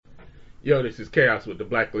Yo, this is Chaos with the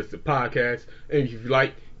Blacklisted Podcast. And if you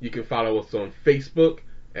like, you can follow us on Facebook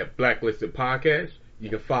at Blacklisted Podcast.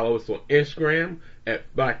 You can follow us on Instagram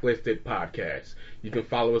at Blacklisted Podcast. You can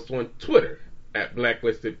follow us on Twitter at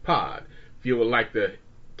Blacklisted Pod. If you would like to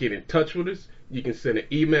get in touch with us, you can send an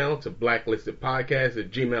email to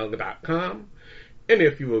blacklistedpodcast@gmail.com. And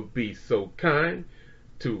if you would be so kind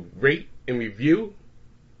to rate and review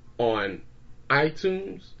on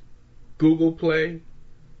iTunes, Google Play,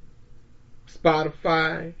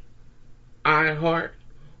 Spotify, iHeart,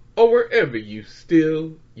 or wherever you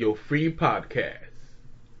steal your free podcasts.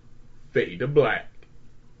 Fade to Black.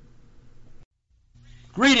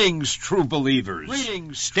 Greetings, true believers.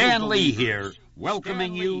 Greetings, Stan Lee here,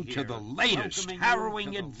 welcoming you to the latest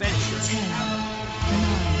harrowing adventure. 10, 9,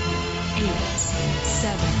 8,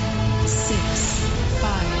 7, 6,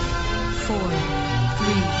 5, 4, 3,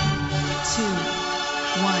 2,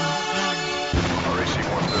 1.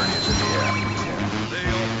 RAC-130 is in the air. The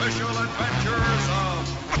official adventures of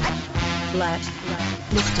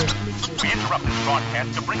Blacklisted. We interrupt this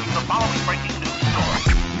broadcast to bring you the following breaking news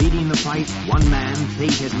story. Leading the fight, one man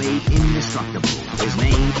fate has made indestructible. His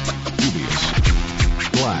name, Dubious.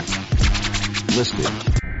 Blacklisted.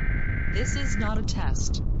 This is not a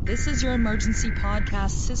test. This is your emergency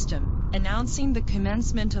podcast system, announcing the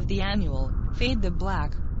commencement of the annual Fade the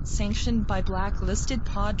Black, sanctioned by Blacklisted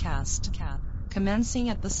Podcast. Commencing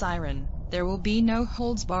at the siren, there will be no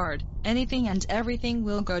holds barred. Anything and everything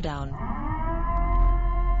will go down.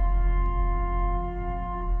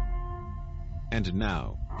 And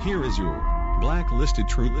now, here is your Blacklisted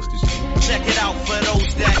Troopers. Check it out for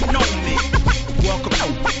those that know me. Welcome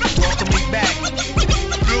me back.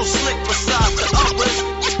 Real slick besides the others.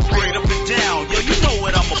 Straight up and down. Yo, you know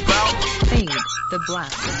what I'm about. Fade the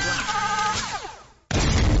Black.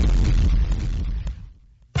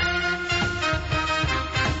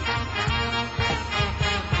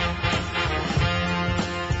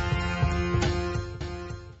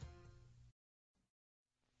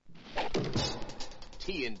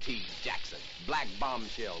 TNT Jackson, black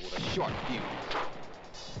bombshell with a short fuse.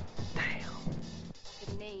 Damn.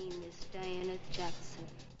 The name is Diana Jackson.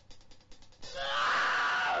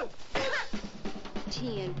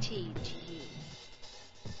 TNT to you.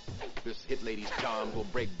 This hit lady's charms will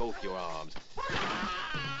break both your arms.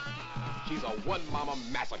 She's a one-mama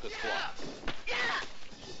massacre squad.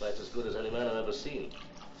 She fights as good as any man I've ever seen.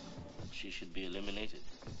 She should be eliminated.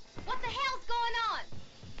 What the hell's going on?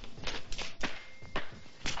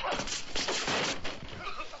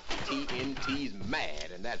 TNT's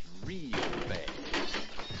mad, and that's real bad.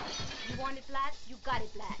 You want it black? You got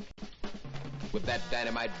it black. With that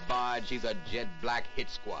dynamite barge, she's a jet black hit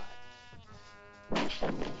squad. I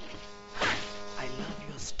love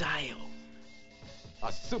your style.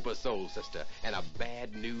 A super soul sister and a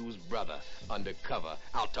bad news brother undercover,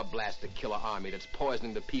 out to blast the killer army that's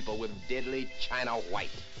poisoning the people with deadly China White.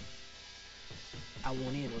 I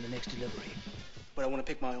want in on the next delivery, but I want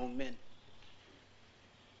to pick my own men.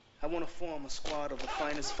 I want to form a squad of the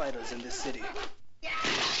finest fighters in this city. You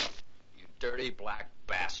dirty black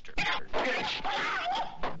bastard.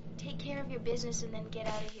 Take care of your business and then get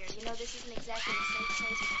out of here. You know, this isn't exactly a safe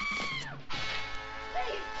place.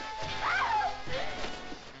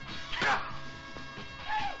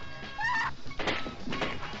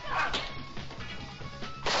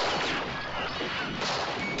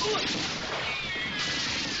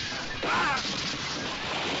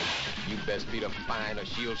 You best beat her fine or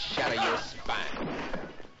she'll shatter your spine.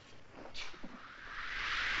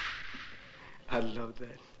 I love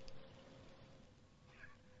that.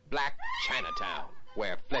 Black Chinatown,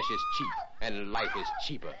 where flesh is cheap and life is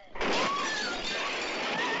cheaper.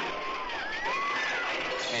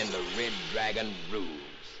 And the Red Dragon rules.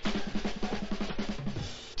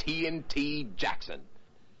 TNT Jackson.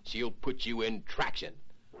 She'll put you in traction.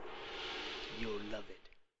 You'll love it.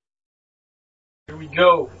 Here we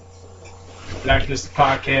go. Blacklisted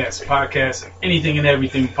podcast of anything and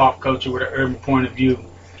everything pop culture with an urban point of view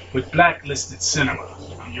with Blacklisted Cinema.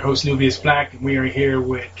 I'm your host, Nubius Black, and we are here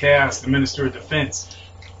with Chaos, the Minister of Defense.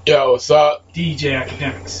 Yo, what's up? DJ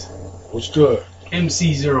Academics. What's good?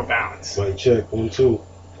 MC Zero Balance. Mic check, 1, 2.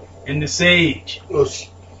 And the Sage. Yes.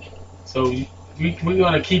 So we're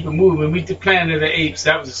going to keep it moving. We did Planet of the Apes.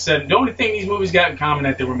 That was a 70s. The only thing these movies got in common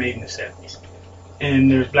is that they were made in the 70s.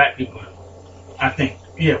 And there's black people in them, I think.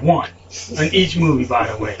 Yeah, one. In each movie,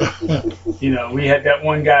 by the way. You know, we had that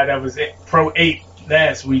one guy that was pro-ape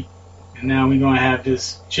last week, and now we're going to have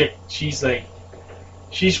this chick. She's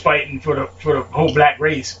fighting for the whole black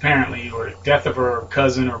race, apparently, or the death of her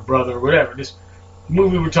cousin or brother or whatever. This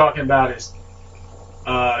movie we're talking about is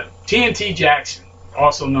TNT Jackson.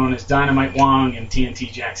 also known as Dynamite Wong and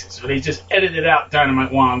TNT Jackson. So they just edited out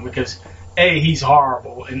Dynamite Wong because, A, he's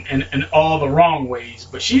horrible in all the wrong ways,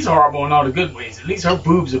 but she's horrible in all the good ways. At least her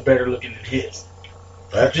boobs are better looking than his.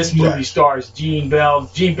 This movie stars Jean Bell.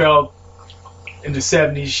 Jean Bell, in the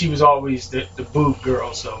 70s, she was always the boob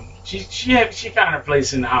girl, so she found her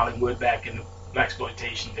place in Hollywood back in the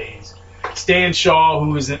blaxploitation days. Stan Shaw,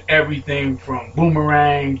 who is in everything from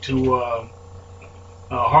Boomerang to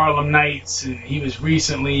Harlem Nights, and he was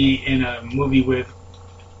recently in a movie with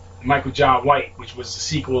Michael Jai White, which was the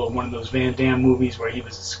sequel of one of those Van Damme movies where he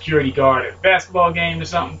was a security guard at a basketball game or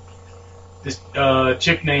something. This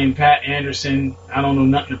chick named Pat Anderson, I don't know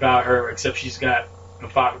nothing about her except she's got a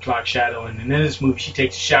 5 o'clock shadow, and in this movie she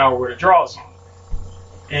takes a shower with her drawers on.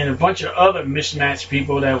 And a bunch of other mismatched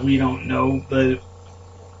people that we don't know, but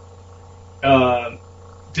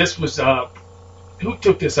this was, who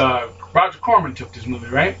took this? Roger Corman took this movie,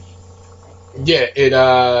 right? Yeah,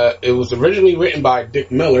 it was originally written by Dick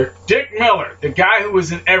Miller. Dick Miller, the guy who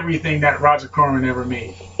was in everything that Roger Corman ever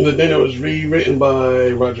made. But then it was rewritten by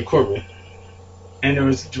Roger Corman. And it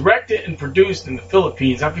was directed and produced in the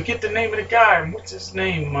Philippines. I forget the name of the guy. What's his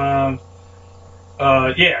name?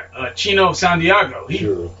 Chino Santiago.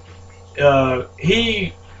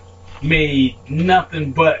 He made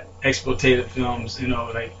nothing but exploitative films, you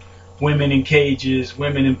know, like women in cages,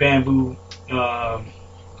 women in bamboo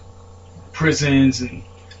prisons, and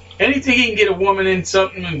anything he can get a woman in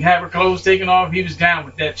something and have her clothes taken off, he was down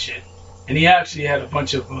with that shit. And he actually had a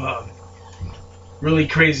bunch of really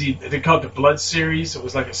crazy, they called it the Blood series. It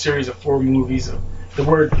was like a series of 4 movies of the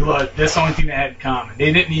word blood. That's the only thing they had in common.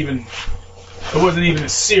 It wasn't even a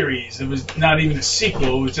series. It was not even a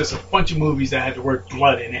sequel. It was just a bunch of movies that had the word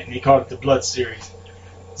blood in it, and they called it the Blood series.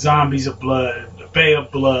 Zombies of Blood, The Bay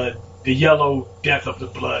of Blood, The Yellow Death of the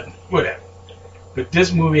Blood, whatever. But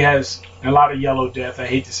this movie has a lot of yellow death. I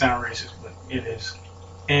hate to sound racist, but it is.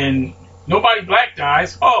 And nobody black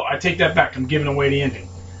dies. Oh, I take that back. I'm giving away the ending.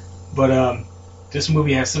 But this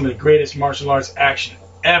movie has some of the greatest martial arts action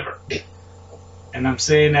ever. And I'm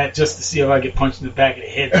saying that just to see if I get punched in the back of the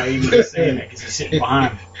head by even saying that, because he's sitting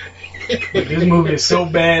behind me. But this movie is so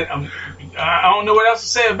bad. I don't know what else to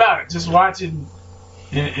say about it. Just watch it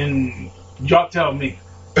and y'all tell me.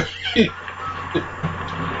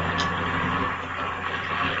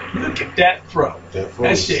 Look at that fro.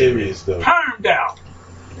 That shit serious, though. Permed out.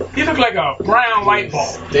 He looked like a brown light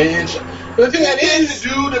bulb. But the thing that is, the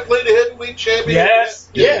dude that played the heavyweight champion. Yes.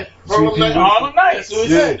 Yeah. Harlem Nights. That's what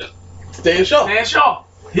he said. Stan Shaw. Stan Shaw.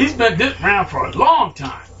 He's been around for a long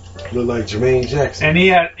time. Look like Jermaine Jackson. And he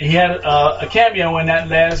had a cameo in that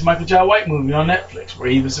last Michael Jai White movie on Netflix where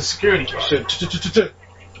he was a security guard. He had the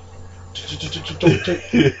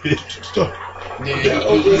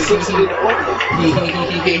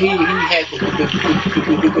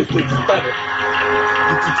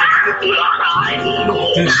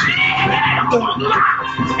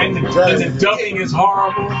and the dubbing is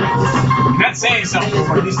horrible. Not saying something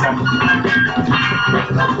for these times.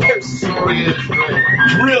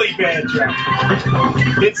 Really bad track.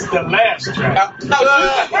 It's the last track. I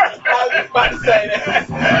was about to say that.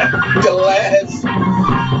 The last.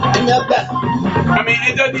 I mean,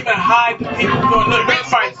 it doesn't even hide the people going, look,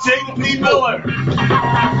 that's by Dick Miller.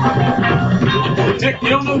 You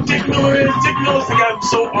don't know who Dick Miller is? Dick Miller's the guy who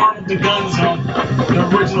sold arms to guns on the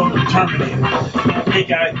original Terminator. Hey,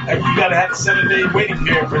 guy, you gotta have a 7-day waiting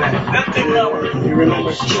period for that. That's Dick Miller. You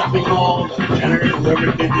remember shopping mall?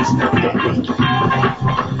 Whoever did this stuff.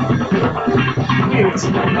 Look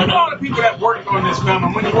at all the people that worked on this film,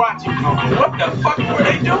 and when you watch it, you go, what the fuck were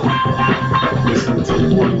they doing?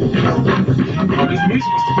 Oh, this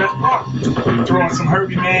music was the best part. Throwing some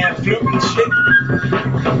Herbie Man flute and shit.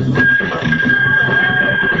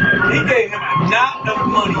 He gave him a knot of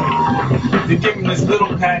money to give him this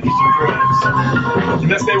little package of drugs.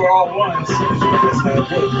 Unless they were all ones. That's not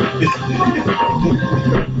good.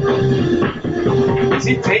 Is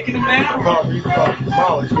he taking him down? Probably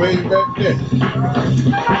college way back then.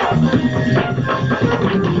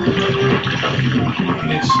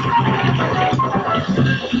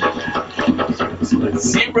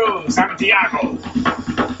 Zero Santiago.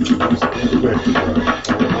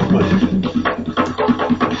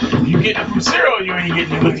 You get it from Zero, you ain't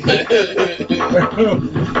getting it.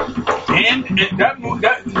 And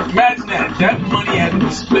imagine that money had to be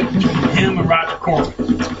split between him and Roger Corman.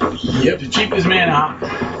 Yep. The cheapest man in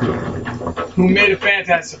Hollywood, who made a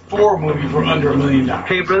Fantastic Four movie for under $1 million.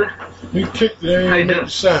 Hey, brother. You kicked it and made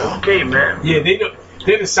sound. Okay, man. Yeah,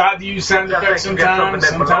 they decide to use sound effects sometimes.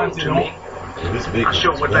 Sometimes they don't. I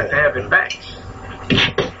sure would like to have it back.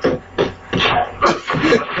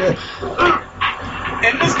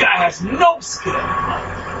 And this guy has no skill.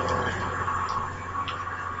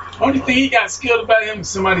 Only thing he got skilled about him is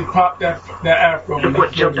somebody popped that afro. You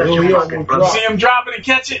see him drop it and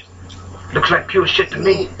catch it? Looks like pure shit to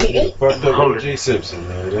me. Fucked up with J. Simpson,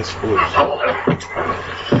 man. That's foolish.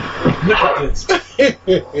 Look at this.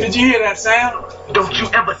 Did you hear that sound? Don't you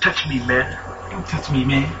ever touch me, man. Don't touch me,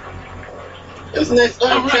 man. This next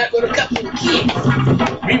contract with a couple of kids.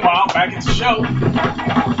 Meanwhile, back at the show.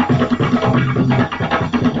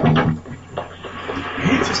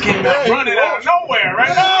 He just came out running out of nowhere,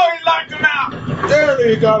 right? Oh, he locked him out. There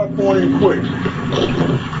he got up on him quick.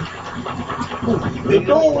 The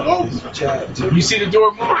door was open. You see the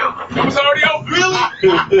door move? It was already open. Really?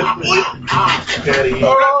 Daddy.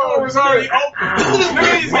 Oh, that door was already open. Look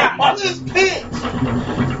at these guys. Look at his pants.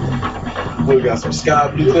 We got some sky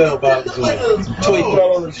blue bell bottoms on. Toy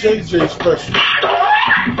got on the JJ special.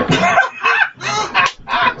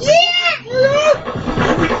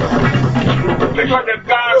 Look like a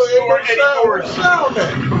dime store Eddie Gorgeous.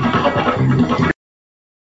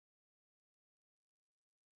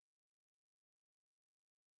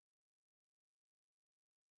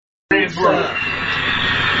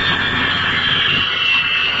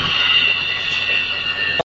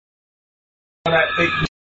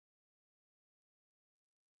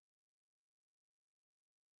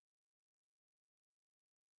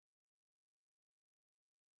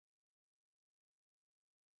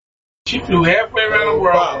 She flew halfway around the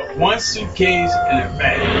world with one suitcase and a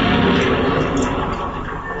bag.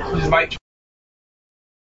 She just like.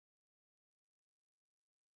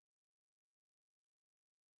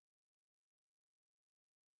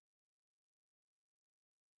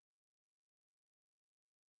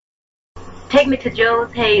 Take me to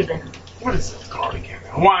Joe's Haven. What is this called again?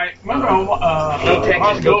 Why? Remember,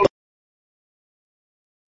 Texas, go.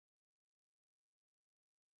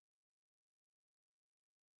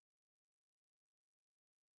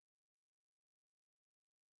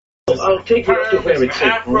 I'll take you to where it's safe.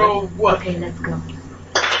 Afro, what? Okay, let's go.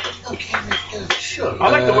 I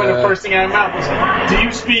like the way the first thing out of my mouth was, do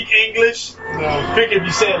you speak English? I figure if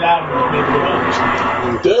you say it loud enough, maybe they'll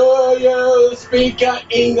understand. Do you speak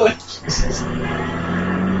English?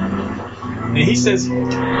 And he says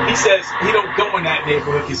he don't go in that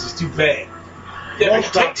neighborhood because it's too bad. Yeah, it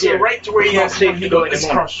takes you right to where he has to go. It's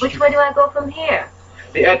crushed. Which way do I go from here?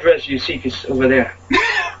 The address you seek is over there.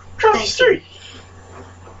 Across the street.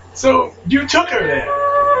 So you took her there.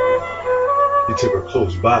 He took her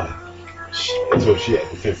close by. So she had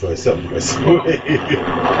to fend for herself the rest of the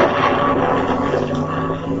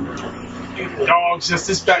way. Dogs, just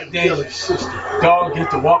this back then. Dogs get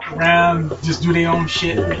to walk around, just do their own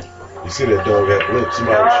shit. You see that dog had lips,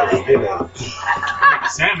 somebody should have been at it. Make a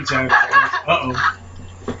sandwich out of it. Uh-oh.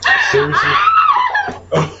 Seriously?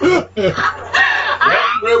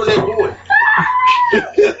 Where was they going?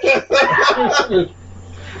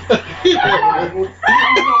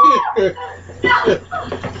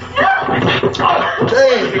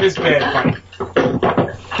 Dang. Look at this bad fight.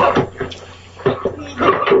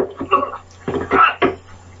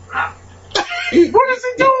 What is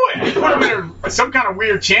he doing? He put him in some kind of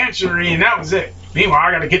weird chancery, and that was it. Meanwhile,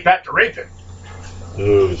 I gotta get back to raping.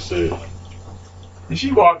 Oh, shit. And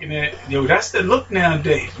she walking in, that's the look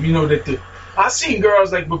nowadays. You know that I seen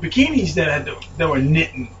girls like with bikinis that were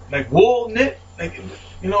knitting, like wool knit, like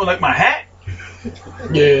like my hat.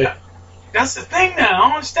 Yeah. That's the thing now. I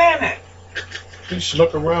don't understand that. Just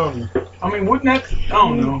look around. I mean, wouldn't that? I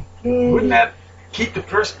don't know. Wouldn't that keep the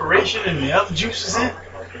perspiration and the other juices in?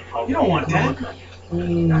 You don't want that,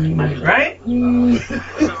 right? You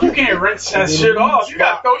can't rinse that shit off. You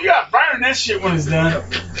got burn that shit when it's done.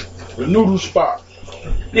 The noodle spot.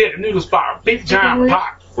 Yeah, the noodle spot, big giant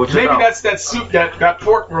pot. Maybe that's that soup, that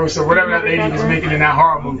pork roast or whatever that lady was making in that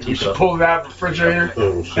horror movie. You should pull it out of the refrigerator.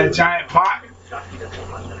 That giant pot.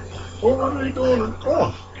 What are they doing?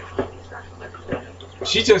 Oh.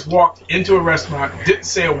 She just walked into a restaurant, didn't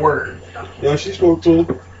say a word. Yeah, she spoke to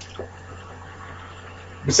him.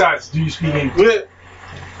 Besides, do you speak English?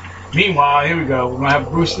 Meanwhile, here we go. We're gonna have a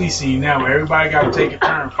Bruce Lee scene now where everybody gotta take a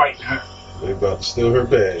turn fighting her. They about to steal her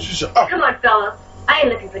bag. Come on, fella. I ain't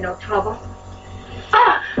looking for no trouble.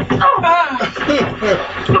 I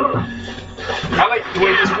like the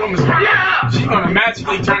way this woman's she's gonna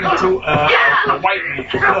magically turn into a white man.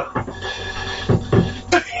 Look.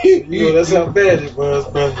 That's how bad it was,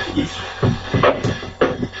 brother.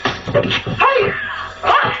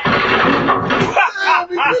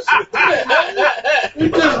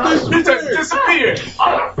 He just disappeared.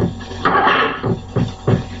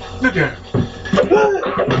 Look at her.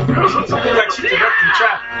 She looks like she's directing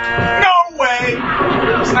traffic. No way!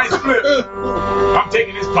 It's a nice flip. I'm taking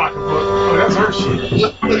pocketbook. Oh, that's her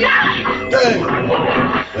shit. Dang.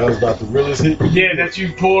 That was about the realest hit. Yeah, that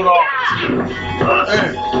you pulled off.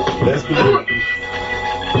 Dang. Let's believe it.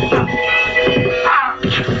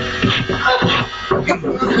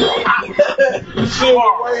 Shit,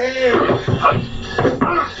 right hand.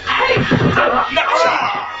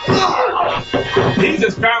 He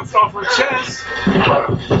just bounced off her chest.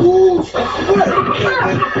 Ooh, what?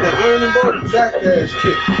 That Aaron Burton jackass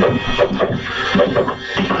kick.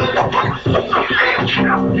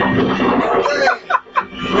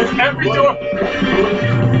 With every door.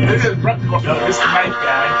 This is the knife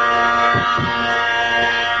guy.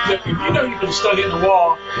 Look, if you know you could have stuck it in the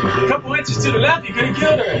wall, a couple inches to the left, you could have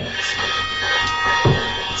killed her.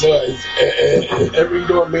 So every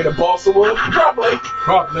door made a balsa wood? Probably.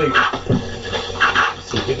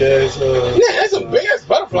 So big ass. Yeah, that's a big ass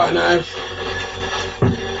butterfly knife.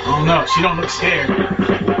 I don't know. She don't look scared.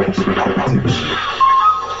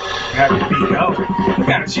 Have to be go.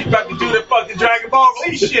 She's about to do the fucking Dragon Ball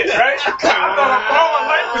Z shit, right? I thought all her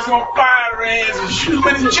life was gonna fire her hands and shoot him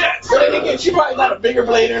in his chest. But then again, she probably got a bigger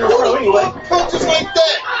blade in her throat anyway. Punches like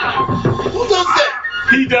that. Who does that?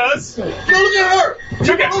 He does. Look at her.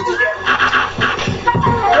 Look at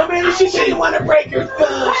Oh, maybe she didn't want to break her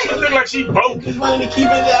thumb. She looked like she broke. Just wanted to keep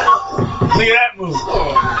it out. Look at that move.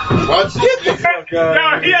 Oh, watch this.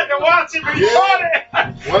 No, he had to watch it, but he caught it.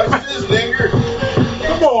 Watch this, nigga.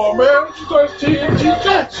 Come on, man. What you thought was TNT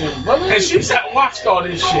Jackson, brother? And she sat and watched all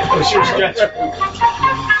this shit, but she was stretching.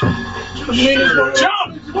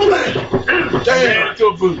 Jump! Ran into a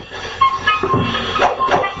boot.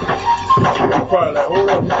 Probably like, hold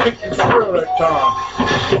on, we kicked you for real that time.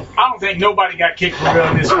 I don't think nobody got kicked for real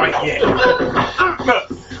in this fight yet. Look,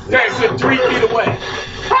 they're a good 3 feet away.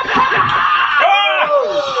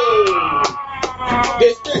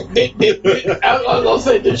 I was gonna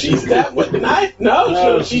say, did she stab with the knife?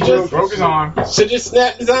 No, she just broke his arm. She just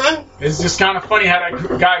snapped his arm? It's just kind of funny how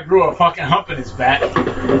that guy grew a fucking hump in his back.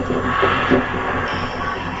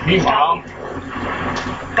 Meanwhile,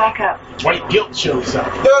 back up. White guilt shows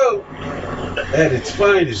up. No. At its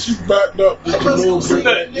finest. She backed up.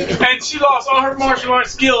 And she lost all her martial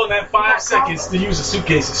arts skill in that 5 seconds to use a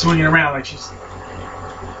suitcase and swing it around like she's.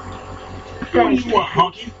 What do you want,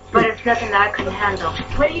 honky? But it's nothing that I couldn't handle.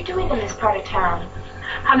 What are you doing in this part of town?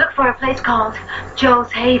 I'm looking for a place called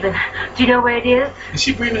Joe's Haven. Do you know where it is? Is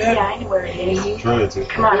she breathing heavy? Yeah, I know where it is. Trying to.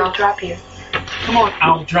 Come on, I'll drop you. Come on,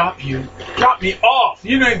 I'll drop you. Drop me off.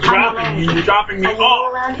 You're not dropping me, you're dropping me Are you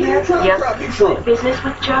off. around here? Yes. Business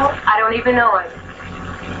with Joe? I don't even know him.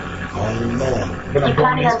 You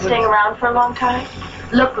planning on staying around for a long time?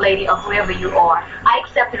 Look, lady, or whoever you are, I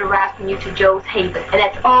accepted a ride from you to Joe's Haven, and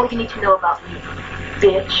that's all you need to know about me,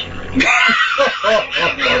 bitch.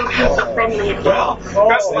 Well,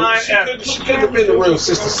 that's line F. She could have been the real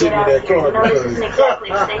Sister City that car. No, this isn't exactly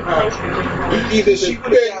a safe place for you. Either she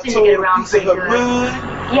would have told a piece of her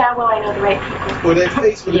blood, Yeah, well, I know the right people. or that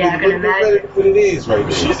face would have been better than what it is right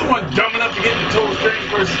now. She's the one dumb enough to get in the total strange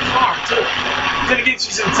person's car, too. Then again,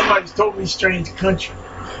 she's in somebody's totally strange country.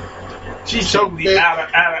 She's totally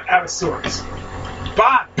out of sorts.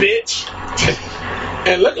 Bye, bitch.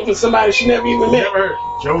 And looking for somebody she never even met. Never heard.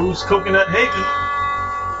 Joe's Coconut Haven.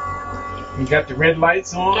 You got the red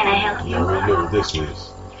lights on. Can I help you? I know what this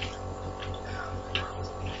is.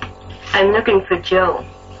 I'm looking for Joe.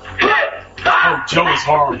 Oh, Joe is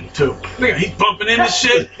horrible, too. Look at he's bumping into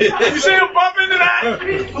shit. You see him bump into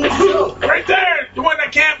that? Right there. The one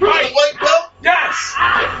that can't fight. White belt? Yes.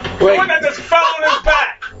 The one that just fell on his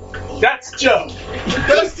back. That's Joe.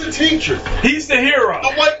 That's the teacher. He's the hero.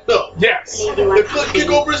 The white belt. Yes. The foot kick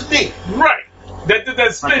over his knee. Right. That did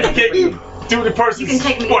that spin kick through the You person's can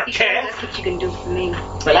take me what, to calf? That's what you can do for me.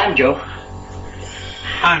 Well, I'm Joe.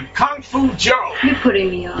 I'm Kung Fu Joe. You're putting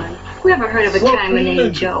me on. Who ever heard of a China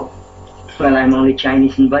named Joe? Well, I'm only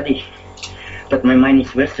Chinese in body, but my mind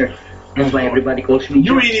is Western. That's why everybody calls me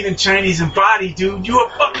Joe. You ain't even Chinese in body, dude. You a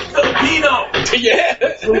fucking Filipino. Yeah.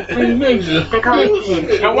 They call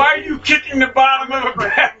me Now why are you kicking the bottom of her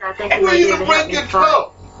back? I think you Where might you be to able to break help me your find.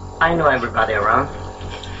 toe? I know everybody around.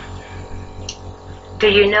 Do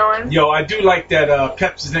you know him? Yo, I do like that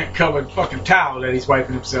Pepsodent covered fucking towel that he's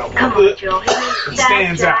wiping himself Come with. on, Joe. His name's It Thad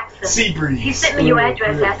stands out. Jackson. Sea breeze. He sent me your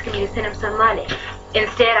address asking me to send him some money.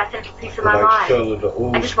 Instead, I sent a piece of my Like mind. fellow, the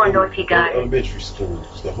old I just want to know if he got it. elementary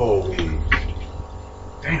schools, the hallways.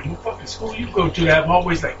 Damn, what fucking school you go to that have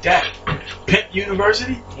hallways like that? Pimp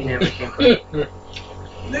University? He never came. Look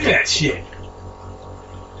at that shit.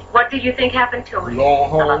 What do you think happened to him? Long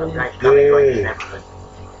A lot of haul. guys coming going to Yeah. neighborhood.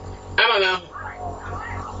 I don't know.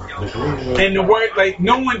 And the word, like,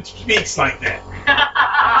 no one speaks like that.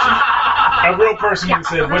 A real person would have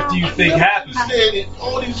said, "What do you think happened?"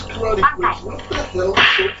 All these karate freaks, what the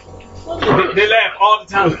hell? They laugh all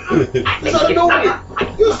the time. It's out of nowhere.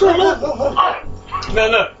 You start laughing. No,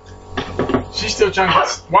 look. She's still trying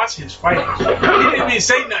to watch his fight. He didn't even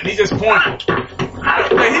say nothing. He just pointed.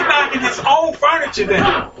 But he's knocking his own furniture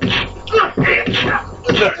down. Look,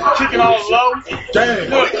 kicking all low. Damn.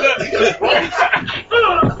 Look.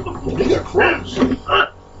 He got crumbs.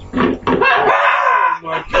 Oh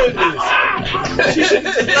my goodness. She should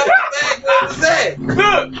have just left the bag where it was at.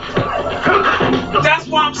 Look. That's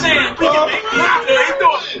what I'm saying. He doing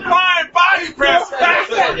flying body press.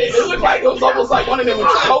 It looked like it was almost like one of them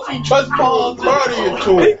Kofi trust falls partying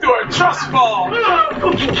to He it. doing trust fall.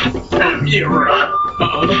 Yeah, right.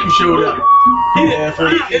 Look who showed up.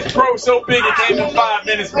 His pro so big it came in 5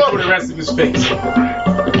 minutes before the rest of his face.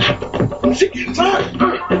 She getting tired.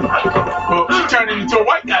 Well, she turned into a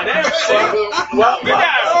white guy there. Well, The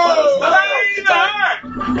guy was playing the heart.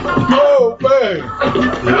 Oh, man.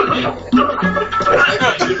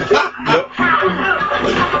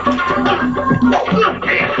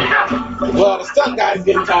 Well, the stunt guy's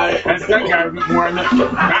getting tired. That's that guy more than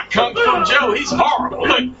not Kung Fu Joe. He's horrible.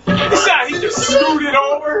 Look, this guy, he just scooted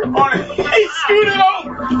over on it. He scooted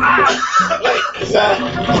over.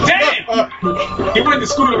 Damn! He went to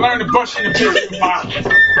school to learn to brush in the physical model.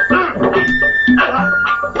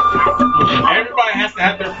 Everybody has to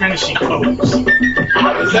have their finishing pose.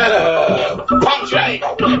 Is that a pump track?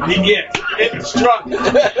 Yeah, it's struggle.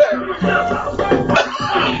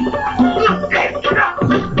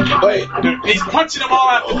 Wait, he's punching them all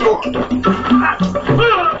out the door.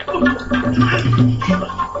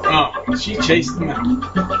 Oh, she chased him out.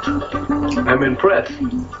 I'm impressed.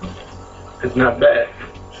 It's not bad.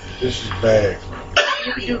 This is bad.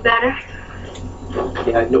 You could do better.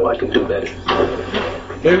 Yeah, I know I can do better.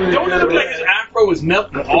 Don't it look like his afro is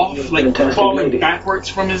melting off, like falling backwards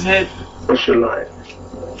from his head? What's your line?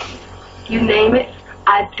 You name it,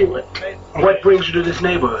 I'd do it. What brings you to this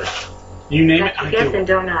neighborhood? You name it, I'm I do guessing, it.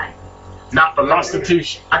 don't I? Not for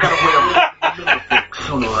Prostitution. I gotta wear a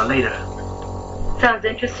sooner or later. Sounds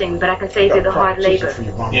interesting, but I can save you the hard labor.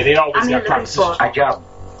 Yeah, they always I'm got here looking for prostitution. A job.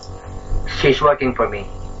 She's working for me.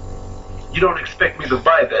 You don't expect me to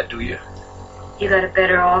buy that, do you? You got a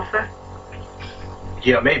better offer?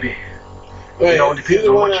 Yeah, maybe. wait, You know, is he depends the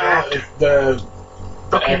on one what you're after. is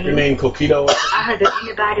the actor named Coquito? I heard that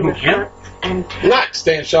anybody with him? guts and Not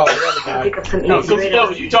Stan Shaw, the other can guy. pick up some No, easy rid Coquito,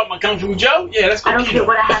 of. you talking about Kung Fu Joe? Yeah, that's I don't care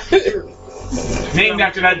what Coquito. I have to do. Named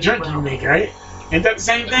after that drink you make, right? Ain't that the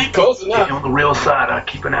same thing? Close If enough. you're on the real side, I'll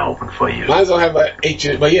keep an eye open for you. Mine's don't have a H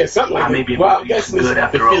in it, but yeah, something like I may that. be Well, able I'm to do guessing some it's good the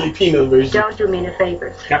after all. Filipino version. Don't do me any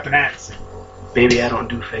favors. Got an accent. Baby, I don't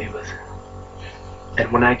do favors.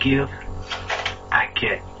 And when I give, I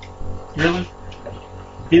get. Really?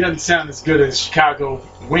 He doesn't sound as good as Chicago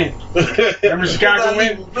Wind. Remember Chicago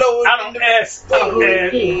Wind? I don't ask. I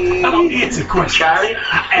don't answer questions. I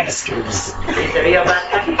ask him. Is the real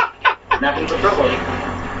bad guy? Nothing to trouble you.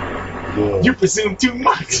 You presume too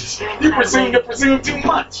much. You presume to presume too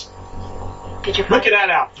much. Did you Look at that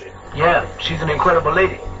outfit. Yeah, she's an incredible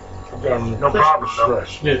lady. No problem, though.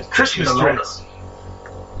 Yeah, Christmas She's a loner. dress.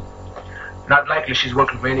 Not likely she's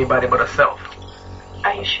working for anybody but herself.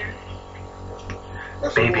 Are you sure?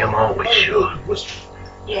 Baby, I'm always sure.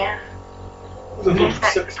 Yeah. Guess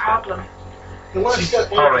that's the problem. All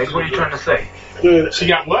right, what are you trying to say? She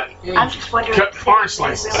got what? I'm just wondering. Cut orange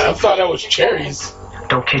slices. I thought that was cherries.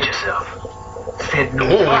 Don't kid yourself. Said no.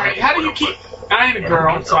 All right, how do you keep? I ain't a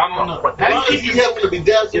girl, so I don't know. How do you keep You have to be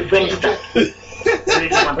dazzled. You bring stuff.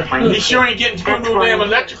 You sure ain't getting too no damn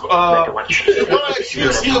electrical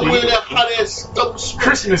She'll wear that hot ass stuff.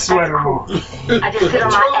 Christmas sweater on. I just sit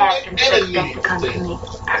on my ass and expect them to come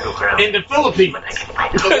to me. In the Philippines.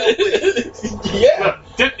 Yeah.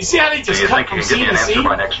 Look, you see how they just cut from scene to scene?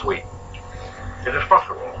 next week. It is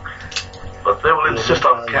possible. But they will insist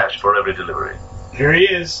on cash for every delivery. Here he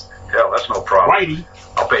is. Hell, that's no problem. Whitey.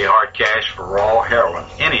 I'll pay hard cash for raw heroin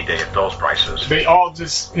any day at those prices. They all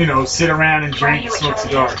just, sit around and drink and smoke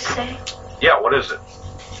cigars. Yeah, what is it?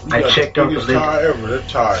 I checked out the biggest lady. tire ever. That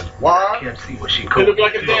tire. Why? Can't see what she They could. look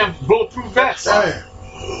like a damn bulletproof vest.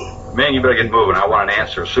 Damn. Man, you better get moving. I want an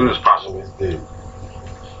answer as soon as possible.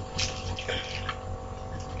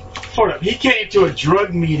 Hold up. He came to a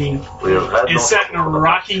drug meeting and sat in a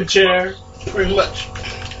rocking chair. Pretty much.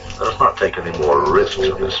 Let us not take any more risks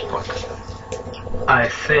at this point. I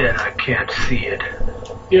said I can't see it.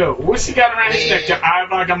 Yo, what's he got around his neck? The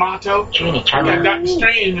Ivar Gamato? Genie, Got Dr.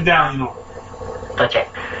 Strange medallion on. Touch it.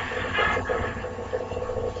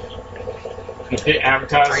 They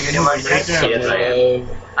advertise Are you the the movie one right that there. Yes, I am.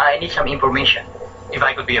 I need some information. If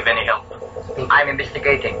I could be of any help. I'm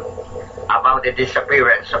investigating about the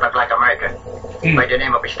disappearance of a black American by the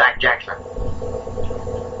name of Stack Jackson.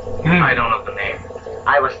 I don't know the name.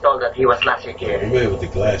 I was told that he was last year. The man with the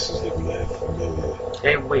glasses looking like familiar.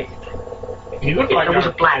 Hey, wait. He looked like there was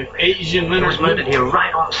a black Asian He Leonard was murdered here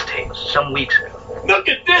right on stage some weeks ago. Look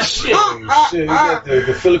at this shit. Shit, you got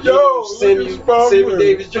the Filipino Sammy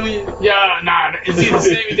Davis Jr. Yeah, nah, it's either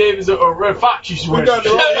Sammy Davis or Red Fox you should wear. Red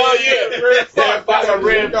Fox.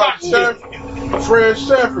 Red Fox. Fred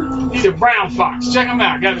Shepard. He's a brown fox. Check him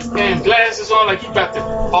out. Got his damn glasses on like he's about to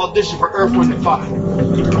audition for Earth, Wind & Fire.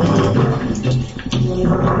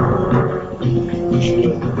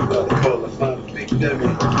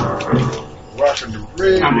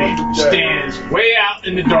 I mean, stands way out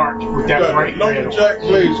in the dark with that bright red on.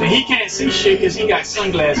 And he can't see shit because he got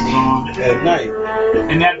sunglasses on. At night.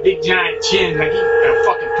 And that big giant chin like he's a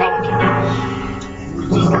fucking pelican.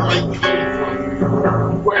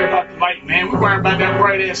 We're worried about the light, man. We're worried about that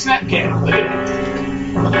bright ass Snapcat. Look at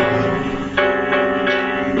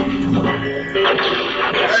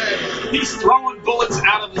that. He's throwing bullets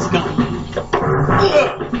out of his gun.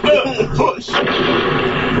 Push.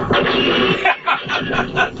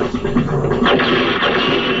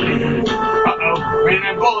 Uh-oh, ran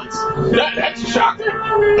out of bullets. That's a shocker.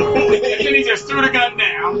 And then he just threw the gun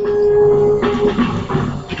down.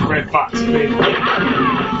 Red Fox, baby.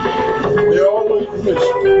 They always miss.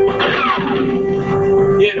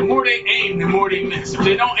 Yeah, the more they aim, the more they miss. If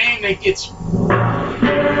they don't aim, they get you.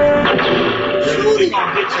 They're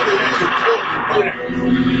gonna get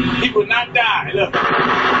you. He would not die. Look.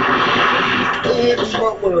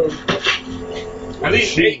 At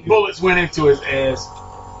least 8 bullets went into his ass.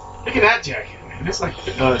 Look at that jacket, man. That's like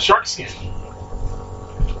shark skin.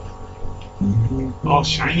 All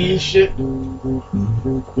shiny and shit.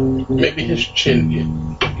 Maybe his chin did.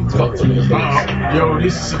 Yo,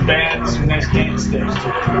 this is some bad, some nice dance steps too.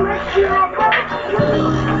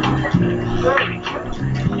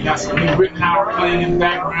 You got some new Rittenhour playing in the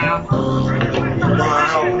background.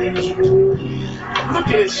 Look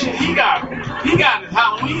at this shit. He got his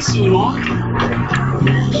Halloween suit on.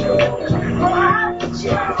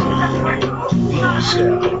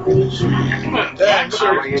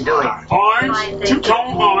 How are you doing? Orange,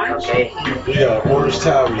 two-tone orange. Okay. Yeah, orange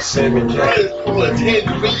towel with salmon jacket.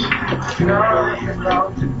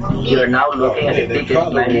 You're now looking at the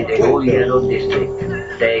biggest man in the whole yellow district.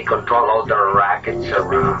 They control all the rackets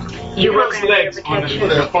around. You have his legs on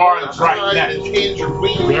the far right neck.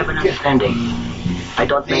 We have an understanding. I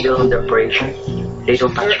don't make your own operation. They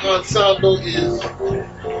don't touch me.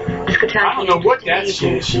 I don't know what that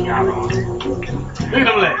shit she got on. Look at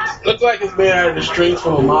them legs. Looks like it's made out of the strings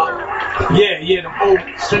from a mop. Yeah, the old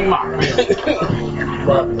string mop.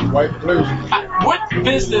 White blazer. What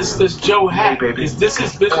business does Joe have? Is this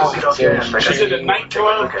his business? Is it a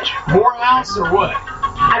nightclub, whorehouse, or what?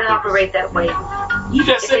 I don't operate that way. You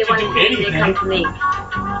just said you do They anything. come to me.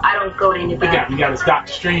 I don't go to anybody. You got his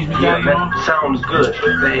Dr. Strange Yeah, medallion on. that sounds good,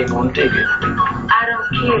 but they ain't gonna take it. I don't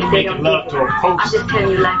care if they Making don't love take to it. a I'm post. just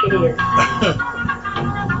telling you like it is.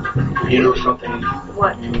 You know something?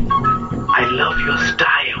 What? I love your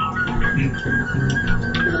style.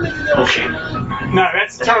 Okay. No,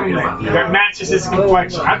 that's turtleneck. That matches his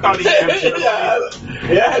complexion. I thought he had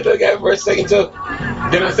Yeah, I had to look at it for a second too.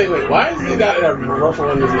 Then I say, wait, why is he got that ruffle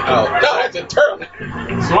on his Oh, no, that's a turtleneck.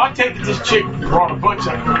 So I take it this chick brought a bunch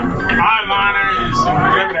of eyeliner and some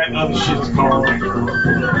whatever that other shit is called.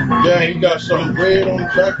 Yeah, he got some red on the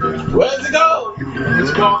jacket. Where's it go? What's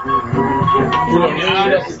it called?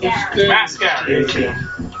 Mascot.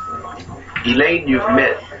 Elaine, you've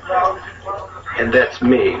met. And that's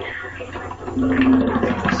me.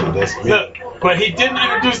 So that's me. Look, but he didn't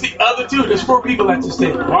introduce the other two. There's 4 people at this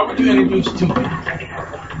table. Why would you introduce 2 people?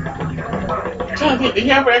 Did he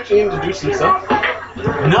ever actually introduce himself?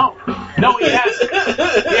 No, he hasn't.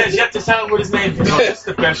 He has yet to tell what his name is. It's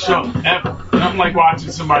the best show ever. Nothing like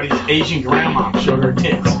watching somebody's Asian grandma show her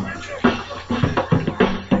tits.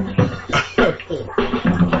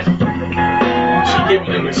 She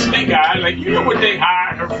giving him a stink eye, like, you know what they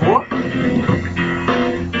hired her for?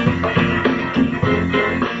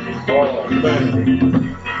 Oh,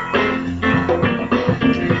 man.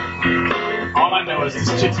 All I know is this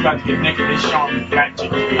chick's about to get naked. They showing me black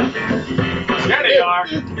chicks. There they are.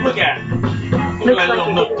 Look at it. Look Looks at that like little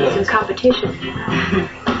you're nook there. some competition.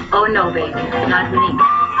 Oh no, baby, not me.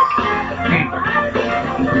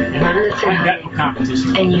 I ain't got no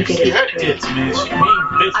competition. And you get See it her straight. tits, man. She mean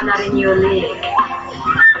business. I'm not in your league.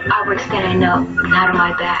 I work standing up, not on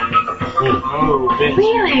my back. Oh, bitch.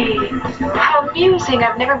 Really? How amusing.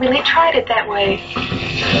 I've never really tried it that way.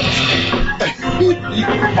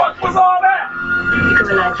 What was all that? You can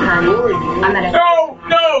relax, honey. I'm at a...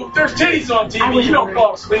 No, there's titties on TV. You don't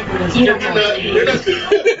fall asleep with this. You don't have titties.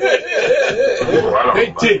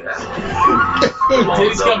 Big titties.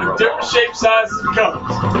 Titties come in different shapes, sizes, and colors.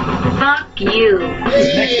 Fuck you.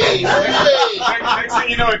 Next thing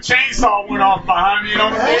you know, a chainsaw went off behind me and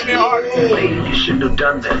almost gave me a heart attack. You shouldn't have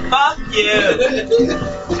done that. Fuck you.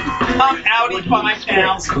 I'm outie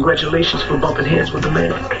 5,000. Congratulations for bumping heads with the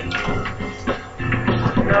man.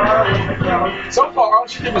 So far, all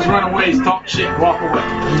she did was run away, talk shit, and walk away.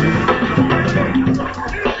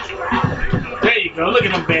 There you go. Look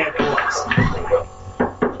at them bad boys.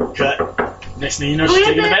 Cut. Next thing you know, she's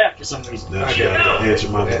taking a bath for some reason. I gotta answer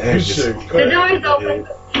my The door is open.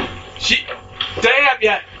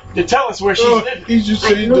 To tell us where she's living. He just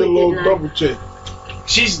said he did a little double check.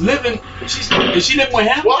 She's living. Is she living with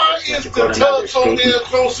him? Why is the tub so damn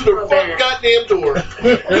close to the front goddamn door?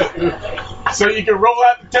 So you can roll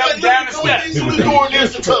out the tub down the steps. The door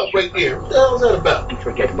is the tub right there. What the hell is that about? Don't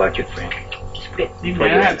forget about your friend. Man,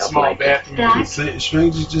 I had a small bathroom.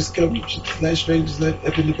 Strangers just come. Let strangers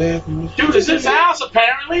up in the bathroom. Dude, it's his house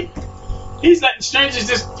apparently. He's letting strangers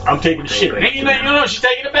just. I'm taking a shit. And you know she's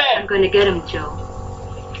taking a bath. I'm going to get him, Joe.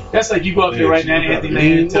 That's like you go up there right now, Anthony,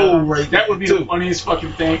 laying in the tub. That would be the funniest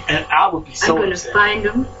fucking thing, and I would be so I'm going upset. to find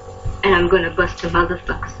him, and I'm going to bust the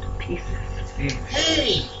motherfuckers to pieces.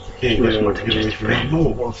 Hey! You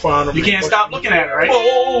can't stop looking at her, right?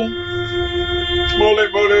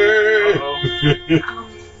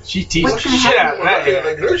 She teased the shit out of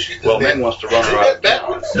that. Well, man wants to run her out.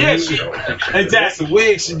 Yeah, exactly. The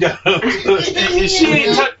wig she got. And she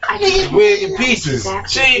ain't touch wig in pieces.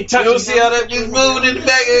 She ain't touching. You don't see how that bitch moving in the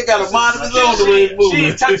back? It got a mind of its own the way it's moving. She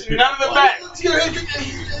ain't touching none of the back.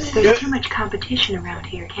 There's too much competition around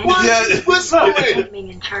here, can't you? What's Combing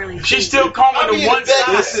and Charlie. She's still combing to one side.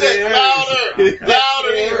 Louder.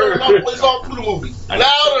 It's all through the movie.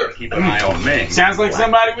 Louder. Keep an eye on me. Sounds like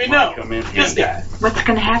somebody we know. This guy. What's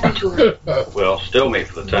going to happen to her? Well, still me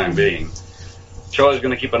for the time being. Charlie's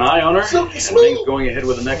going to keep an eye on her, and things going ahead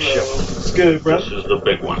with the next show. It's good, bro. This is the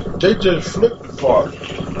big one. They just flipped the part.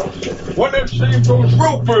 One that came from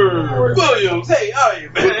Rupert Williams. Hey, how you,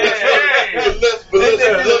 man? Hey.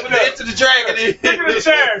 Into the dragon. Look at the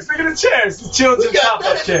chairs. Look at the chairs. The children's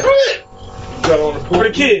pop-up chairs. For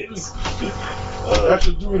the kids. That's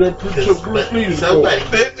the dude that put your Bruce Lee. They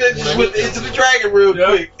just went into the dragon real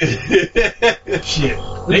quick. Shit.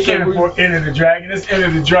 They can't afford Enter the Dragon. It's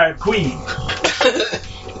Enter the Drag Queen.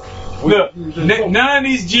 Look, none of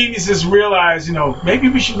these geniuses realize, maybe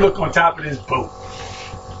we should look on top of this boat.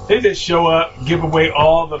 They just show up, give away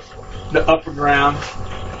all the upper ground.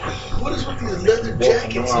 What is with these leather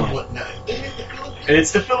jackets and whatnot?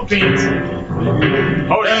 It's the Philippines.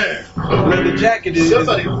 Oh, yeah. Leather jacket is.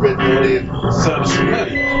 Somebody read it. So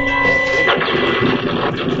sweaty.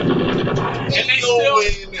 And they still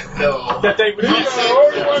that they would the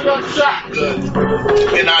only one got shot. Good.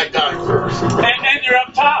 And I died first. And you're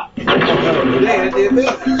up top.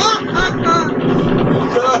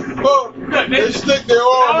 They stick their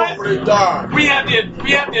arm over their dog. We have the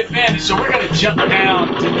advantage, so we're gonna jump down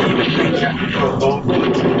to even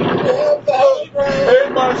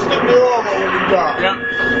Everybody stick their arm over their dog. Yep.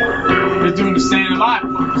 They're doing the staying alive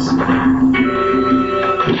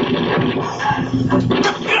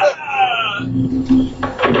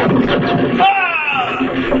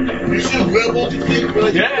You should rebel to get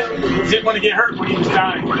ready. Yeah, he didn't want to get hurt when he was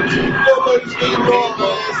dying.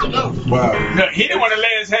 Wow. No, he didn't want to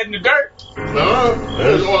lay his head in the dirt. No,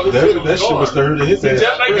 that shit must have hurt his ass.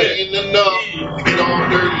 Just like that. Get all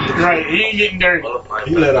dirty. Right, he ain't getting dirty.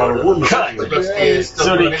 He let out a woman. Cut.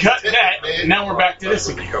 So they cut that, and now we're back to this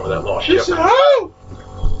again. Cover that lost She ship. said, "Oh."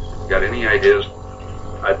 Got any ideas?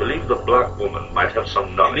 I believe the black woman might have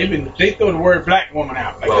some knowledge. They throw the word black woman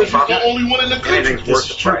out. Well, She's the only one in the country. anything's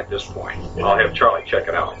worth a try at this point. I'll have Charlie check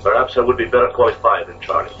it out. Perhaps I would be better qualified than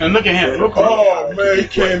Charlie. And look at him. Oh man, he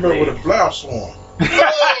came in with a blouse on.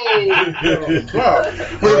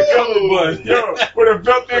 With a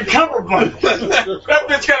built-in cummerbund. That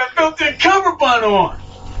bitch got a built-in cummerbund on.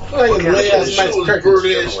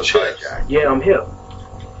 Yeah, I'm here.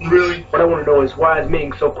 Really? What I want to know is why is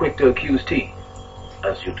Ming so quick to accuse T?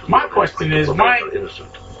 My question is, why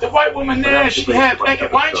the white woman there, she half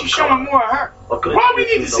naked, why aren't you showing more of her? Why we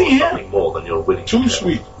need to see him? Too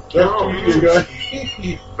sweet. That's too good.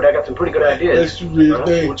 But I got some pretty good ideas. That's too real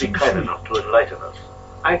thing. Would be kind enough to enlighten us.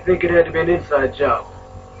 I think it had to be an inside job.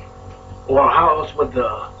 Or how else would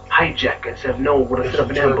the hijackers have known where to set up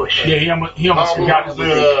an ambush? Yeah, he almost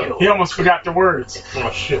forgot the words. Oh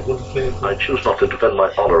shit, what's the thing? I choose not to defend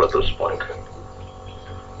my honor at this point.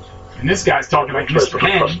 And this guy's talking like Mr.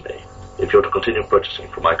 Hand. if you're to continue purchasing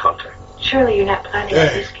from my contact. Surely you're not planning on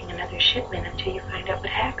risking another shipment until you find out what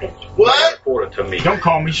happened. What? Report it to me. Don't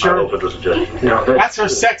call me Shirley. No, That's her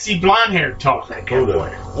sexy blonde hair talk.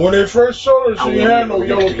 When they first showed her, she ain't had no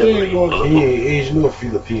yellow thing on. He ain't Asian or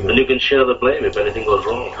Filipino. And you can share the blame if anything goes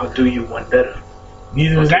wrong. I'll do you one better.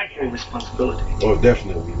 Neither was that full responsibility. Oh,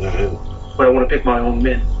 definitely not him. But I want to pick my own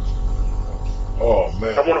men. Oh,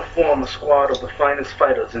 man. I want to form a squad of the finest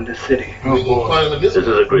fighters in this city. Oh, boy. This is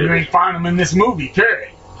a great. You ain't find him in this movie,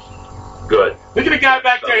 period. Good. Look at the guy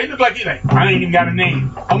back there. He looked like I ain't even got a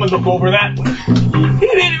name. I'm going to look over that one. He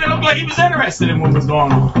didn't even look like he was interested in what was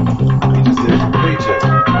going on. He just did a paycheck.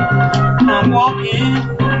 I'm walking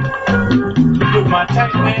with my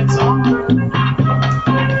tight pants on.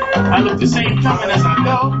 I look the same coming as I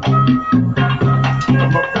go.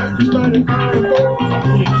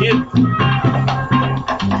 You kid.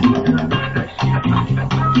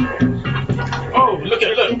 Oh, look,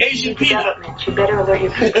 Asian peanut. You better alert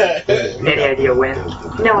your people. Any idea when?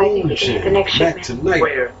 No, I think it's the next shipment. Tonight.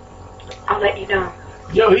 Where? I'll let you know.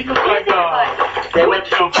 Yo, he looked like They went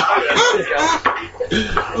to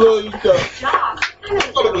Look, you got. I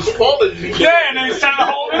thought it was falling. yeah, and then he's trying to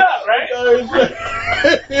hold it up,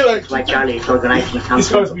 right? He like, My Charlie is organizing something. He's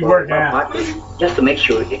supposed to be working out. Just to make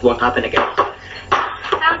sure it won't happen again.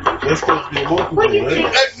 that's supposed to be a multiple, What do you right? think?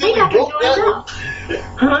 Accidentally broke that.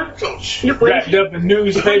 You Wrapped up in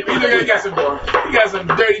newspaper. Look, he got some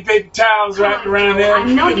dirty paper towels wrapped around there. I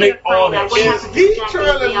know You can you're make all afraid I that won't shit. have Is he to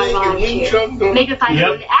trying to make a wing chun go? Maybe if I Yep.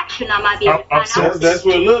 go into action, I might be able to find Upside. out. That's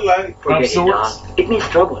what it looked like. Of sorts. It means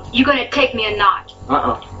trouble. You're gonna take me or not?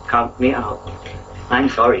 Count me out. I'm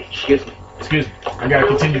sorry. Excuse me. Excuse me. I gotta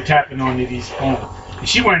continue tapping on these phones. And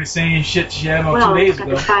she wearing the same shit she had on Well, 2 days I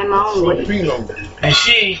ago. can find my own way. Filipino. And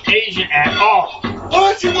she ain't Asian at all.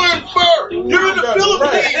 Why is she wearing fur? You're in the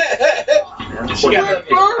Philippines. She got Wearing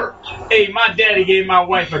fur. Hey, my daddy gave my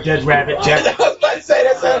wife a dead rabbit jacket. I was about to say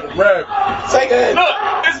that's a rabbit. Say that. Look,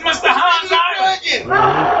 it's Mr. Hans Island.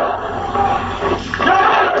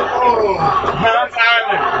 Hans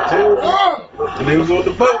Island. And they was on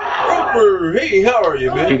the boat. Roper, hey, how are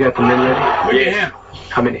you, man? got the men ready? Look at him.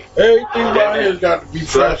 How many? Everything about here's got to be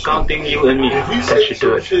fresh. Counting you and me. If you That say should do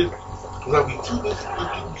some it. shit, I'll be too busy.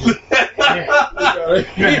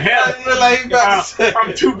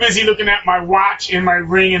 I'm too busy looking at my watch and my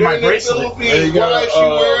ring and my In the bracelet. Philippines, why is she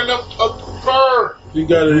wearing a fur? You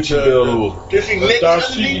got a Is she next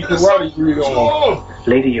dashiki underneath or karate something? gi What's going on. on?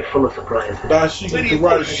 Lady, you're full of surprises. Dashiki Lady, you full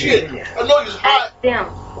of karate shit. gi. I know you're hot. Them.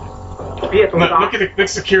 Look at the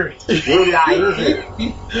security.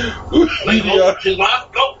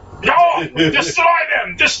 No! Destroy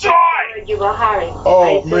them! Destroy! You were hurry.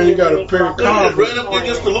 Oh man, you got a pair of I just Converse. ran up there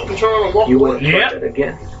just to look and turn and walk You away. want to try that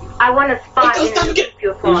again? I want to spot in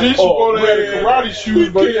your Cause phone. he's supposed to have karate shoes,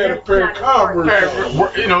 but he had a pair of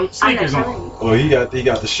Converse. You know, sneakers on. Oh, he got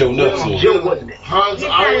the show nuts on. Joe, wasn't it? Hans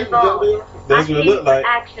Island, is that there? That's what it looked like.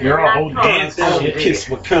 You're a whole dance shit. Kiss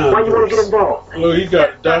my Why you want to get Converse. involved? Look, he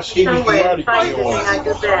got dashiki karate gi on. I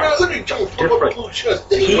do Man, that. let me jump from up a blue chest.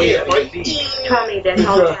 Yeah, right? Tell me that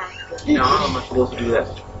whole time. No, how am I supposed to do that?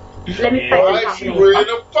 Let me Why find is she you wearing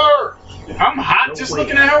a fur? I'm hot just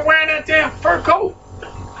looking at her wearing that damn fur coat.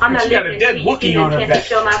 I'm not She got a listening dead to you. Wookiee You on her can't back.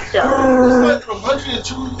 show my stuff. It's like from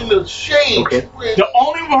 102 in the shade. Okay. The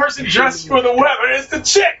only person dressed for the weather is the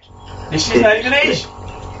chick. And she's not even Asian.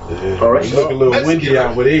 Yeah, All right. It look a little windy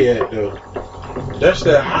out where they at though. That's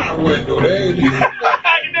that hot window. They ain't even.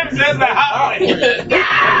 You never says that hot way.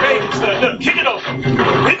 Hey, look, kick it over.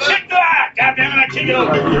 Hit kick the eye. God damn it, I kick it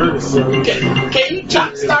over. You heard it, son. Can you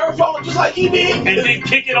chop styrofoam just like he did? And then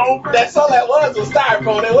kick it over. That's all that was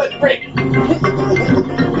styrofoam. It wasn't brick.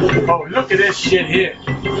 Oh, look at this shit here.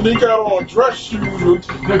 And they got on dress shoes.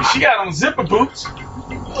 Look, she got on zipper boots.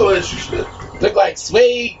 Oh, that's you should. Look like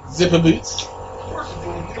suede zipper boots.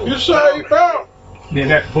 You shaved out. Yeah,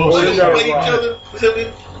 that Oh, bullshit. they fight each other.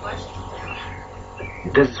 Silly.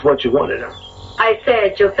 This is what you wanted, huh? I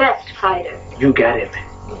said your best fighter. You got him.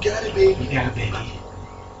 You got it, baby. Yeah, baby.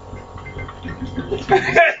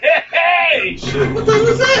 Hey! What the hell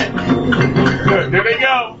is that? Look, there they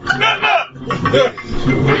go. Look,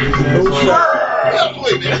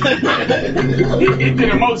 He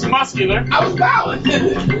did the most muscular. I was bowing.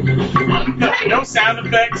 No sound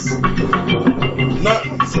effects.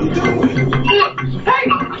 Nothing.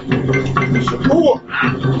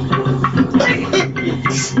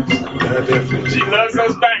 She loves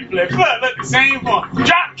those backflips. Look, the same one.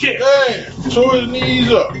 Drop kick. Damn, throw his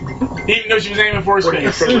knees up. Even though she was aiming for his What do you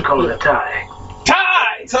face. say we call it a tie?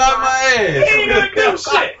 Tie! Tie my He ain't gonna do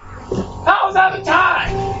shit. How was that a tie?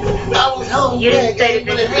 I was home. You didn't say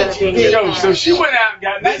that this was going to be Yo, so she went out and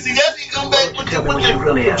got nice. That's he come back with the Now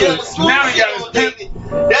he got his pimp.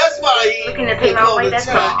 That's why he looking to pay my way, that's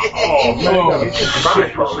all. Oh,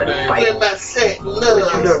 With my set love.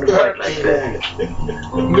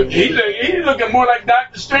 He looking more like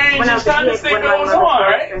Dr. Strange When I each was a time kid, this thing one of my goes mother's on,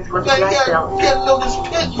 right? friends was Like, a black you belt. gotta know this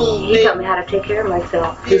pit move, He taught me how to take care of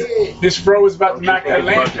myself. This bro is about to knock that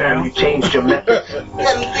lamp down. You changed your method.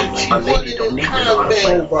 My lady don't need to I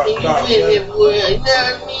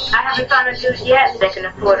haven't found a dude yet that can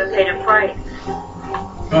afford to pay the price.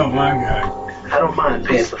 Oh my God. I don't mind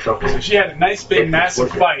paying for something. So she had a nice big massive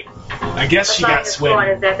fight. I guess she got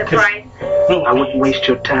sweaty. Is that the price? I wouldn't waste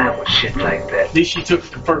your time with shit like that. At least she took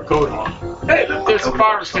the fur coat off. Hey, look, there's a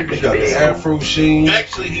fire extinguisher. Got the afro sheen.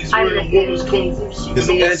 Actually, he's I'm wearing the a woman's clothes. He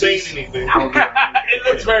don't say anything. It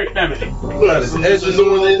looks very feminine. Got his edges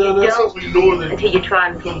on it. That's supposed to be northern. Until you try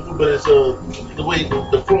and But it's the way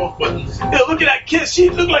the front buttons. Yo, look at that kiss. She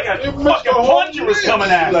looked like a fucking plunger was coming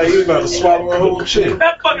at Like her. he about to swallow a whole chick.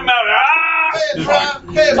 That fucking mouth. Hey, bro.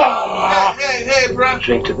 Hey, bro.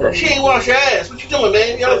 Drink to that. She ain't wash her ass. What you doing,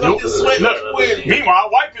 man? Y'all Nope. just sweating. Look, meanwhile,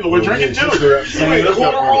 white people were drinking too.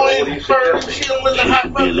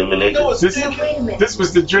 This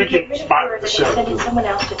was the drinking spot of the show.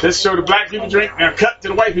 This show the black people drink, now cut to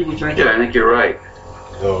the white people drinking. Yeah, I think you're right.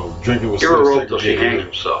 Yo, drinking was Give her a so rope till she hangs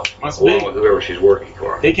herself, Must along be. with whoever she's working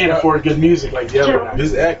for. They can't afford good music like the other guys.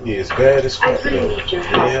 His acne is bad as I fuck. really He need your ain't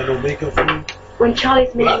help. had no makeup for me. When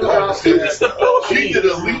Charlie's meeting It's the Philippines. She did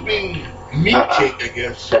a leaping meat cake, I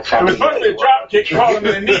guess. That's how It was supposed to be a drop kick calling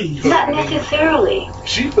to the knees. Not necessarily.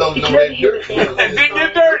 She felt Did no you ever that hear dirt. the thing? And didn't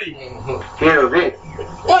get dirty. Here, Vic.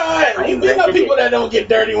 Why? You know people that don't get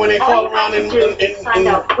dirty when they fall around in Find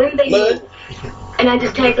out when they mud, move. And I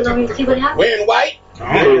just tag along and see what happens. wearing white.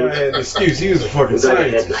 I had an excuse. He was a fucking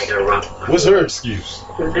scientist. What's her excuse?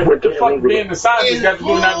 What the fuck being the scientist got to do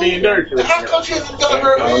with not being dirty? How come she hasn't done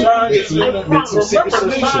her Get some secret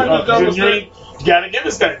solution. You gotta give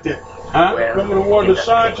us that then. Huh? Remember the one, the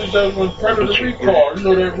scientist that was Predator Recall? You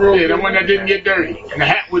know that real. Yeah, the one that didn't get dirty. And the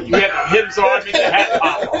hat would, you had to hit him so hard to make the hat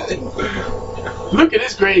pop off. Look at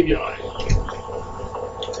this graveyard.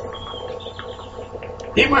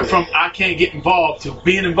 He went from I can't get involved to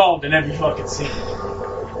being involved in every fucking scene.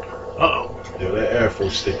 Uh-oh. Yo, that afro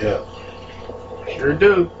stick out. Sure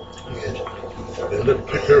do. They let her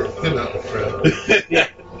pick her pin out the crowd. Yeah.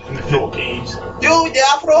 In the Philippines. You, the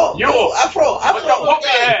afro. Yo, Afro. What we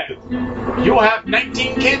have? You'll have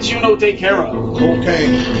 19 kids you know take care of.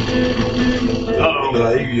 Cocaine. Uh-oh.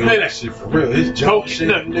 Like, he on Look at that that. shit for real. His jaw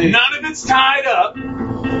Look, none of it's tied up.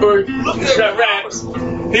 Or look at that rats.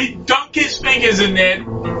 He dunk his fingers in there.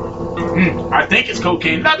 I think it's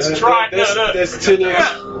cocaine. Let's try it. That's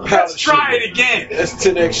 10x. Let's try it again. That's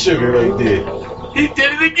 10x sugar right there. He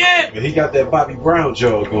did it again. But he got that Bobby Brown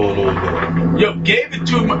jaw going on there. Yo, gave it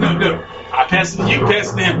to him. No. I passed it to you,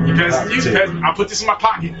 passed it to him. You passed it to you, passed it. I put this in my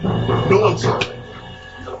pocket. No one saw it.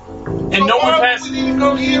 And no one passed it. We didn't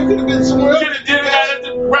go here. Could have been somewhere else. Should have did that at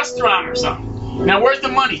the restaurant or something. Now, where's the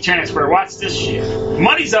money transfer? Watch this shit.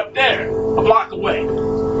 Money's up there, a block away.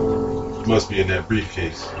 Must be in that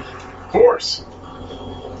briefcase. Of course.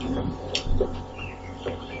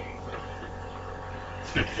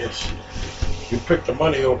 Look at this shit. You picked the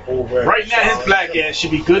money up over. Right now, his black ass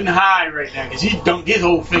should be good and high right now because he dunked his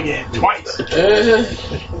whole finger in twice.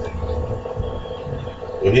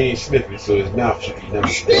 Well, he ain't sniffing, so his mouth should be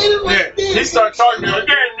nice. Yeah, he started talking like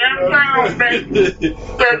Tongue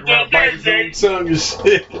and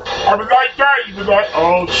shit. I was like that. He was like,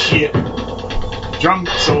 oh shit. Drum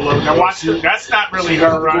solo. Now watch it. That's not really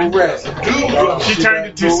her running. She turned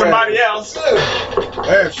it to somebody else.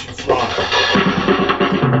 There she flying.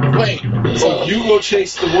 Wait. So you go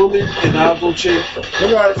chase the woman and I'll go chase.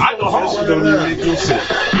 I go home. Don't even make no sense.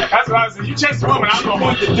 That's what I said. You chase the woman, I'll go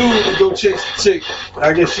home. The dude to go chase the chick.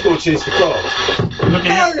 I guess she gonna chase the car. Look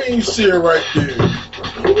at How him. can you see her right there?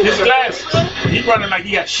 His glasses. He running like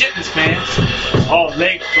he got shit in his pants. All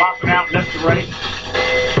legs flopping out left to right.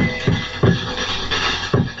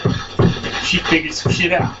 She figured some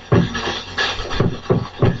shit out.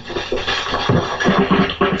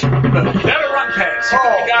 Let her run past. You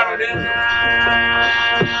got her there.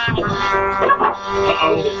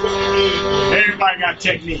 Uh-oh. Everybody got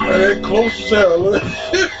technique. Hey, close as hell. Look.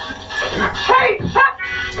 Hey!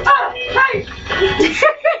 Hey!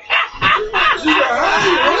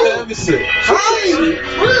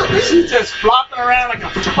 She's just flopping around like a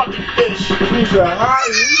fucking fish. She's a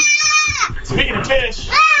hottie. Speaking of fish.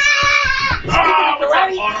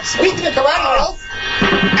 Speaking of karate,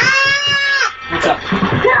 What's up?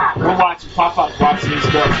 what's watch it. Pop up watching these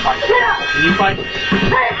girls fight. Can you fight? You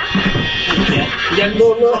can't. You got no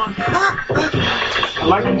love. I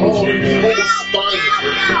like it.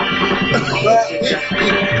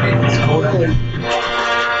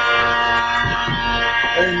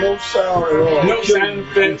 Ain't no sound at all. No sound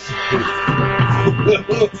effects.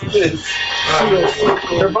 Look at this.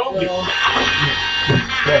 They're both.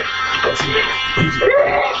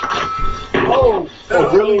 Oh,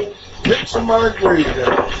 really? Hit somebody's grave there.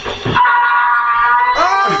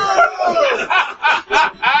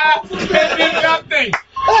 Can't do nothing.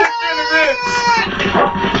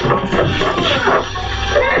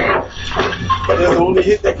 But that's the only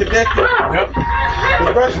hit that connected. Yep.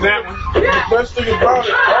 The best thing about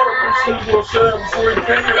it, all of them shit will say before he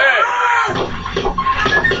came back.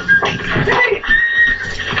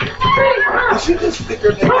 Did she just stick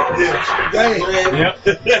her neck in there? Dang. Yep.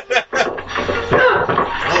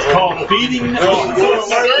 It's called feeding the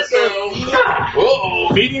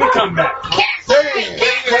feeding the comeback.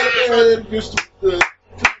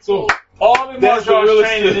 So all the martial arts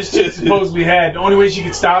training this chick supposedly had, the only way she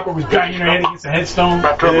could stop her was banging her head against a headstone.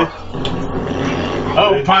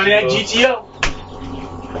 Oh, Pontiac GTO.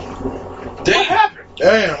 What happened?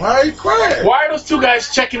 Damn, how he crashed? Why are those two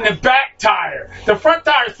guys checking the back tire? The front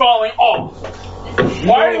tire's falling off.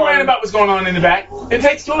 Why are they worrying about what's going on in the back? It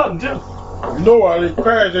takes two of them, too. You know why they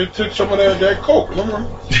crashed? They took some of that coke, remember?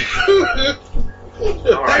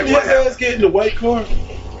 Didn't his ass get in the white car?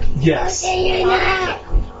 Yes.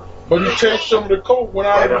 But he changed some of the coke, went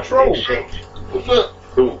out of control. What's up?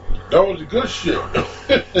 That was the good shit.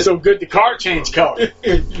 So good the car changed color.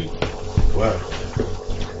 Wow.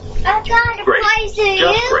 I got a surprise for you,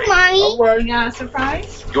 Mommy. Right. You got a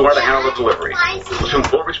surprise? You are to handle the delivery. Assume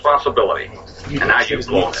full responsibility. And now you've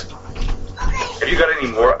blown it. Have you got any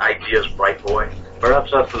more ideas, bright boy?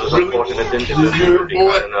 Perhaps after this unfortunate incident, you're already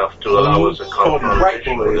good enough to allow us a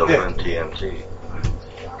confrontation with Government TNT.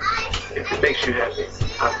 If it makes you happy,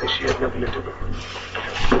 I think she has nothing to do with it.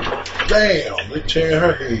 Damn, they tearing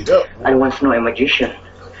her head up. I once knew a magician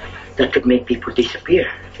that could make people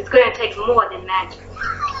disappear. It's going to take more than magic.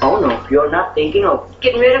 Oh no, you're not thinking of...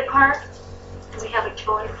 Getting rid of her? Do we have a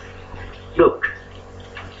choice? Look,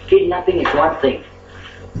 kidnapping is one thing,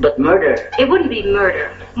 but murder... It wouldn't be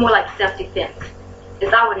murder, more like self-defense.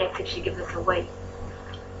 It's our next if she gives us away.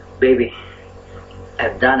 Baby,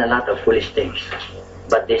 I've done a lot of foolish things,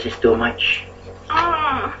 but this is too much.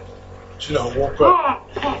 She don't woke up.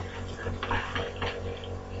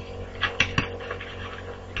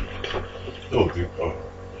 Oh, dude. Oh.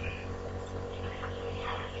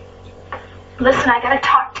 Listen, I gotta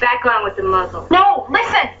talk back on with the muzzle. No,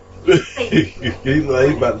 listen! He's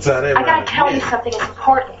like, about to tie that I gotta tell you something that's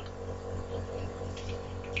important.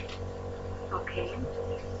 Okay.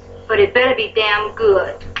 But it better be damn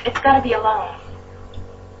good. It's gotta be alone.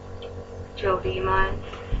 Joe, do you mind?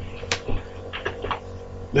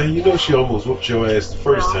 Now, you know she almost whooped your ass the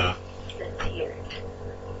first time. Let's hear it.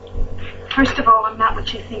 First of all, I'm not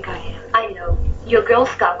what you think I am. I know. You're a Girl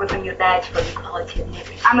Scout wearing your badge for equality of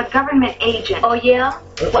everything. I'm a government agent. Oh, yeah?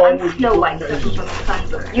 Well, I'm Snow White, suffering from a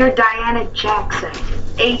sunburn. You're Diana Jackson,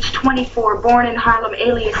 age 24, born in Harlem,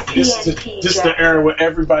 alias TNT. This is the era where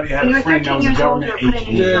everybody had a friend that was a government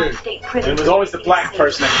agent. And it was always the black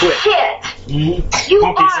person that quit. Shit! You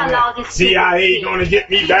are allowed to CIA gonna get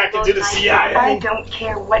me back into the CIA. I don't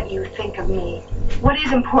care what you think of me. What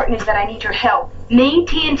is important is that I need your help. Me,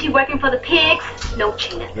 TNT, working for the pigs? No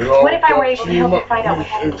chance. What if I were able to help you find out what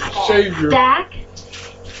happened to Stack?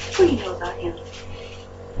 What do you know about him?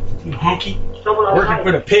 You honky? Working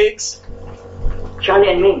for the pigs? Charlie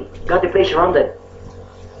and Ming got the place surrounded.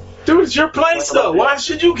 Dude, it's your place though. Why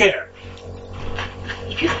should you care?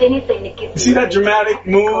 If you say anything to get You see that dramatic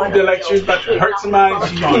move that like she was about to hurt somebody?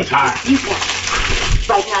 She's on time. You can.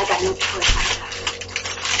 Right now I got no choice.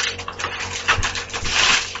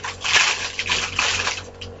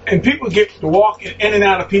 And people get to walk in and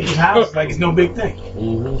out of people's houses like it's no big thing.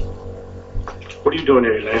 What are you doing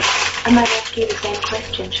here, Elaine? I might ask you the same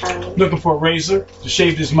question, Charlie. Looking for a razor to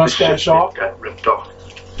shave his mustache off. Got ripped off.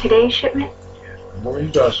 Today's shipment? Boy, you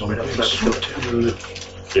got some He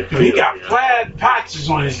got plaid patches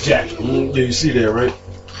on his jacket. Yeah, you see that, right?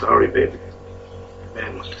 Sorry, baby.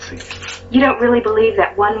 Man must have seen it. You don't really believe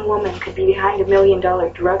that one woman could be behind $1 million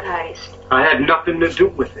drug heist? I had nothing to do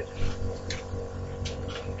with it.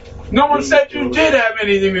 No one said you did have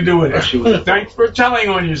anything to do with it. Thanks for telling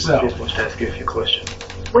on yourself. I just want to ask you a few questions.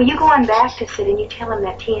 Well, you go on back to Sid and you tell him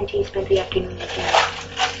that TNT spent the afternoon with him.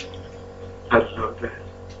 How do you know that?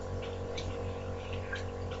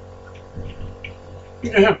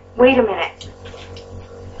 Yeah. Wait a minute.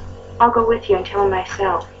 I'll go with you and tell him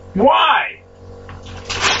myself. Why?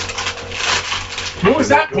 What was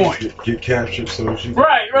that point? Get captured so she.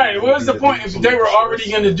 Right. What was the point? If they were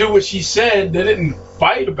already going to do what she said, they didn't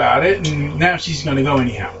fight about it, and now she's going to go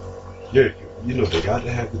anyhow. Yeah, you know they got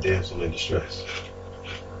to have the damsel in distress.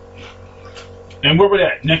 And where were they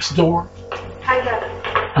at? Next door? I got it.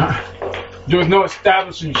 There was no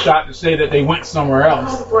establishing shot to say that they went somewhere All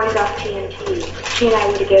else. the boys off TNT. She and I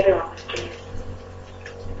were together on the case.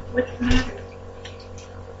 What's the matter?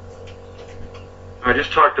 I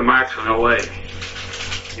just talked to Max in L.A.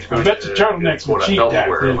 He's I going bet the turtlenecks will cheat that,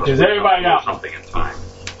 because Delaware. everybody got something in time.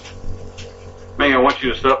 Ming, I want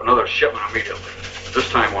you to set up another shipment immediately. This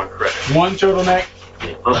time on credit. one turtleneck.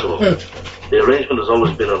 Impossible. The arrangement has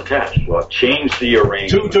always been uncashed. Well, change the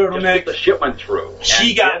arrangement. Two turtlenecks. Just get the shipment through.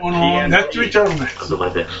 She got one on. That's 3 turtlenecks. I'll do my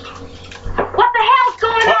best. What the hell's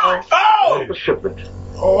going on? Oh! The shipment.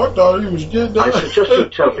 Oh, I thought he was dead. I suggest you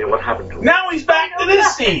tell me what happened to him. Now he's back to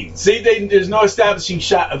this scene. See, there's no establishing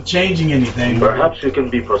shot of changing anything. Perhaps you can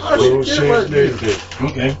be persuaded.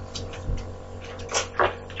 Okay.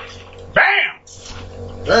 Bam!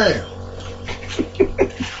 Damn.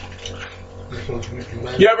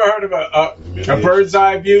 You ever heard of a bird's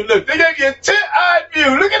eye view? Look, they gave you a 10-eye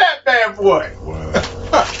view. Look at that bad boy.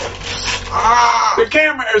 The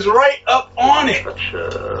camera is right up on it. Such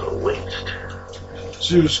a waste.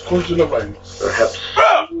 She was squinching up like. Perhaps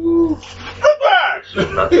look at it's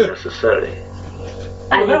not necessary.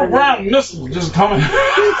 a little round missile just coming.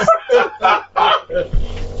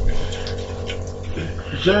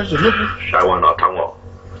 Shawan or Tango.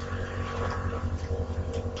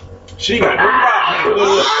 She got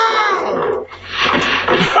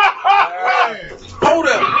Hold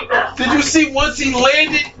up. Did you see once he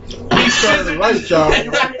landed? He said the light, y'all.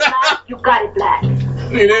 You got it, Black.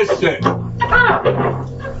 Look at this shit.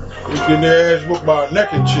 He's getting their ass whooped by a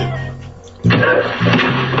naked chick.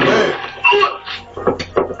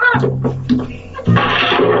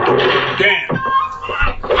 Damn.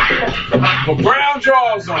 Well, brown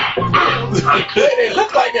drawers on. They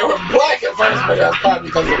looked like they were black at first, but that's probably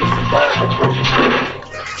because it was brown.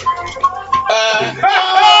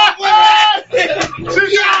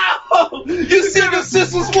 You see the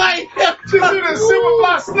sis was white? She did a super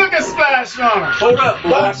block snooker splash on her. Hold up,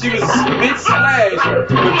 boy. She was mid-slash. The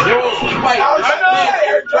drawers was white.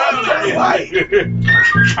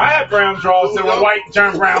 I had brown drawers that were white and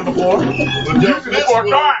turned brown before. Before a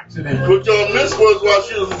car accident. What y'all missed was while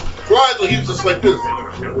she was crying, he was just like this. I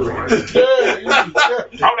would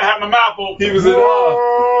have had my mouth open. He was in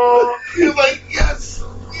awe. He was like, yes,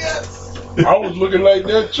 yes. I was looking like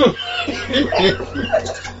that too.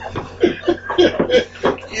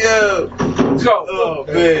 Yeah. So, oh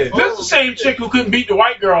man, that's the same chick who couldn't beat the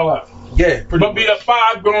white girl up. Yeah, but beat up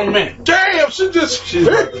 5 grown men. Damn, she's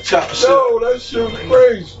about to chop shit. No, that shit was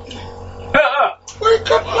crazy. Where you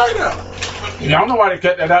cut the light out? Yeah, I don't know why they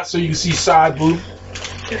cut that out so you can see side boob.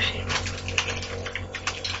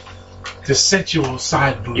 The sensual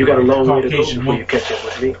side boob. You got a long way to go Caucasian before woman. you catch up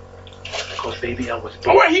with me. Because, baby, I was...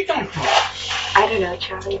 Oh, where he come from? I don't know,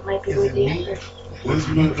 Charlie. It might be with you. This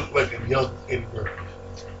man look like a young Eddie Murphy.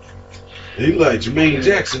 He like Jermaine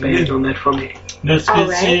Jackson. Expand on that for me. Let's get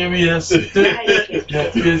serious. Let's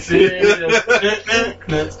get serious.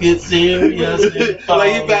 Let's get serious.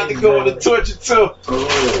 Like he about to go on the torture tour.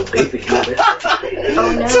 Oh, baby. Torture!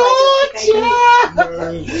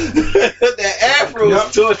 That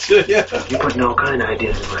Afro's torture. Yeah. You're putting all kind of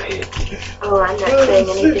ideas in my head. Oh, I'm not saying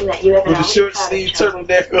anything that you haven't With a already short thought of, sleeve Charlie.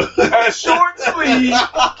 turtleneck. A short sleeve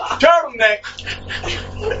turtleneck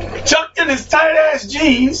tucked in his tight ass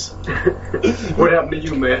jeans. What happened to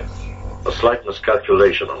you, man? A slight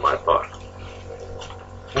miscalculation on my part.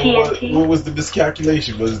 TNT? What was the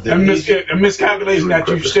miscalculation? Was there A miscalculation that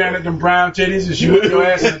you staring at them brown titties and she whipped your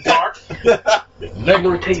ass in the dark? I'm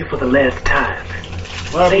going to tell you for the last time.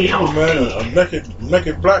 Well, you, man, a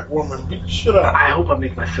naked black woman beat the shit out. I hope I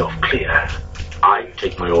make myself clear. I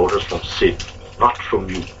take my orders from Sid, not from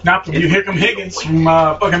you. Not from you, Hickam Higgins from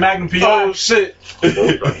fucking Magnum PI. Oh shit!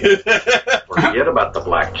 Forget about the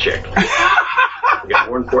black chick. We got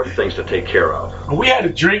more important things to take care of. We had a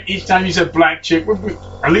drink each time you said black chick.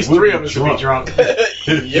 At least 3 of us would be drunk.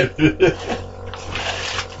 Yep.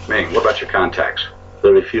 Ming, what about your contacts?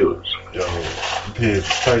 They refuse. Yo, and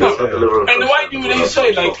the white dude, they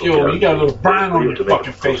say like, yo, you got a little brown on your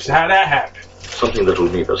fucking face. How'd that happen? Something that will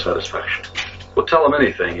meet their satisfaction. Well, tell them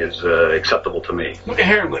anything is acceptable to me. Look at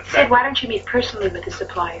hair look. Sid, why don't you meet personally with the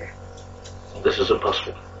supplier? This is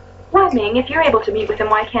impossible. Why, Ming? If you're able to meet with him,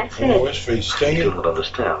 why can't Sid? Oh, his face You stinging. do not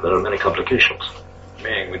understand. There are many complications.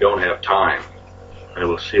 Ming, we don't have time. I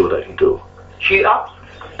will see what I can do. She up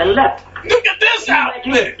and left. Look at this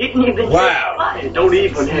outfit. Wow. Don't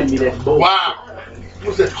even hand me that bull. Wow.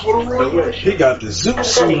 What's that, corduroy? He got the zoot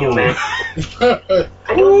suit on.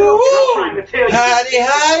 Howdy.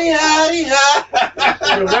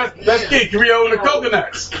 That's Kid Creole and the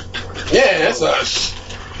Coconuts. Yeah, that's us.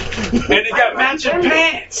 And they got matching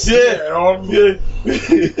pants. Yeah. I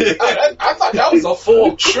thought that was a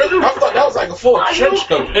full trench. I thought that was like a full trench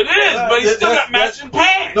coat. It is, but he still got matching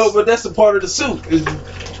pants. No, but that's a part of the suit. It's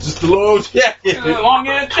just the long jacket. Long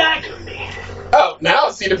ass jacket. Oh, now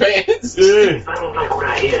I see the pants. Yeah. I don't like what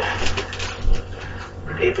I hear.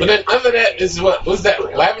 But then under that is what was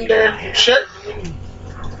that lavender shirt?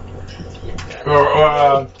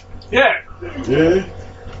 Yeah. Yeah.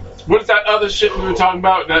 What's that other shit we were talking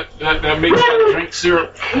about that makes that drink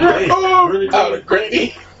syrup? Oh, the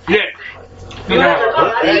gravy. Yeah.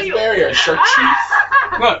 Raspberry or chartreuse.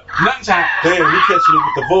 Look, nothing's happening. Damn, you catching it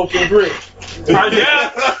with the Vulcan brick.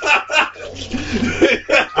 Yeah.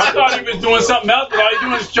 I thought he was doing something else, but all he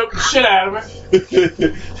doing is choking the shit out of me.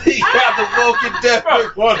 He got the Vulcan death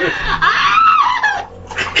brick on it.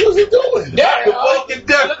 What's he doing? Yeah, the Vulcan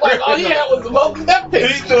death looked like all he had was the Vulcan death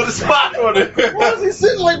brick. He threw the spot on it. Why is he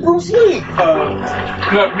sitting like Bruce Lee?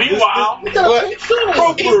 Look, meanwhile, He's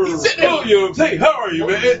sitting in, hey, how are you,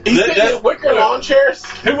 man? he's sitting in wicker lawn chairs.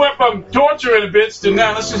 he went from torturing a bitch to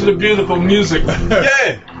now listen to the beautiful music.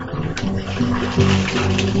 Yeah.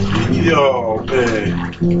 Yo,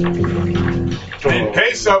 man. In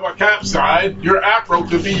case of a capside, your afro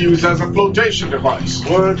could be used as a flotation device.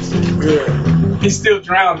 What? Yeah. He's still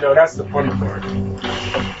drowned though, that's the funny part.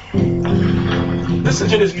 Listen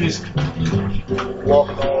to this music.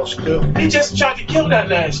 Walking all still. He just tried to kill that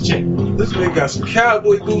last chick. This man got some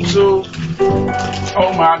cowboy boots on.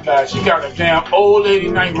 Oh my God, she got a damn old lady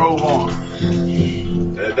night robe on.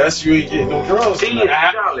 That's you ain't getting no drugs. I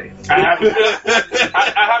have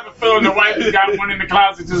a feeling the wife has got one in the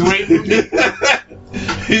closet just waiting for me.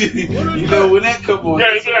 You know when that come on.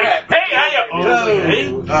 Yeah, he'd be like, hey, how you? Oh,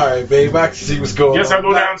 hey. All right, babe, I can see what's going Guess on. I'll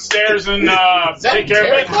go downstairs and take care of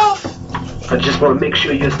it. I just want to make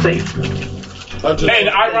sure you're safe. Hey,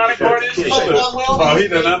 the ironic part is, oh, he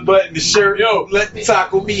done unbuttoned the shirt. Yo, let the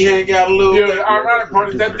taco meat hang out a little bit. The ironic part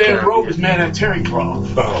is that damn robe is made of terry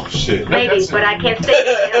cloth. Oh shit. Maybe, but I can't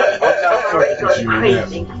stay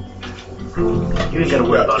crazy. You ain't gotta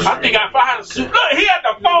worry about it. I think if I had a suit, look, he had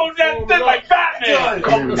the fold that thing like Batman.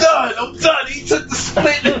 I'm done. He took the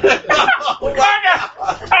split.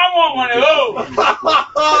 I want one of those.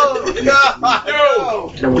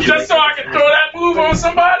 Yo, just so I can throw that move on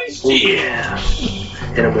somebody? Yeah.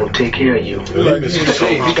 And I'm gonna take care of you.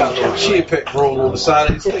 He got a little chia pet roll on the side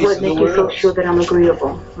of his face. What makes you so sure that I'm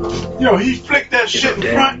agreeable? Yo, he flicked that shit in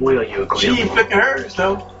front. Well, you're She ain't flicking hers,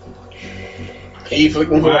 though. He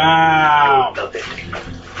flicking wow.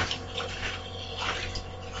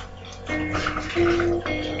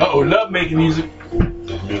 Uh-oh, love making music.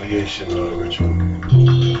 Humiliation ritual.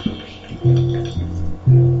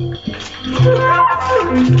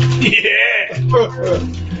 Yeah.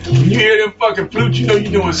 When you hear them fucking flutes, you know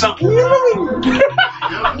you're doing something. You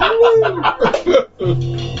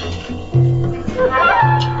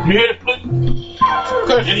hear the flute?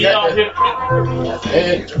 Any of y'all hear the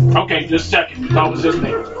flute? Okay, just a second. That was his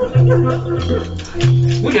name.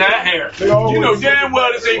 Look at that hair. You know damn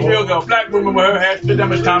well this ain't real girl. Black woman with her hair split that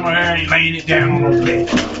much time her hair ain't laying it down on no bed.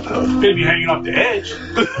 They be hanging off the edge.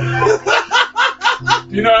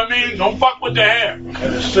 You know what I mean? Don't fuck with the hair. And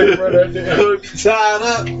a cigarette at the end. Tied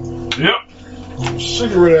up. Yep.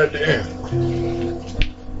 Cigarette at the end.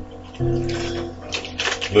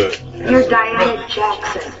 Look. You're Diana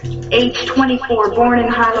Jackson, age 24, born in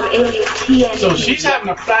Harlem, alias TN. So she's having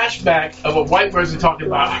a flashback of a white person talking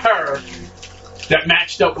about her that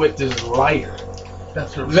matched up with this lighter.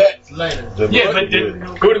 That's her lighter. Yeah, but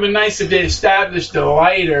it would have been nice if they established the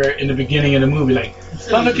lighter in the beginning of the movie. Like,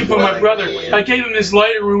 I'm looking for my brother. I gave him this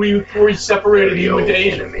lighter before he separated him with the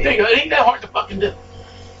Asian. It ain't that hard to fucking do.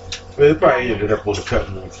 Well, it probably ended up on the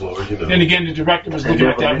cutting room floor, you know. Then again, the director was looking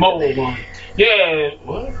at that mold on. Yeah,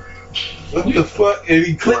 what? What the fuck? And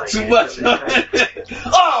he clicked too much.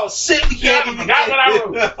 Oh shit! We can't even. That's what I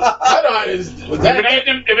wrote. If it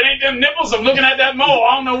ain't them nipples, I'm looking at that mole.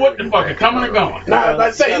 I don't know what the fuck is coming or going. Nah,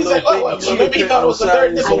 I say he said, oh, so maybe he thought it was the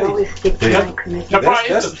third nipple.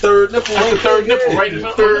 That's the third nipple. That's the third nipple, right?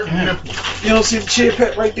 The third nipple. You don't see the chia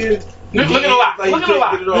pet right there? Look at the lock. Look at the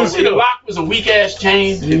lock. You see the lock was a weak ass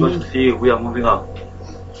chain. Able to see we are moving on.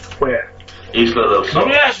 Where? East level. Let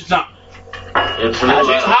me ask you something. It's She's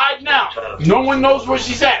hiding out. No one knows where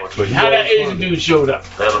she's at. How that Asian dude showed up.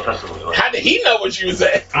 They have a festival. How did he know where she was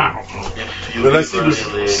at? I don't know. If you leave Unless he was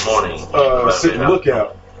early in the morning, sitting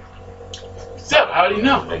lookout. How do you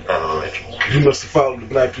know? He must have followed the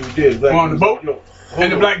black dude there. On the boat?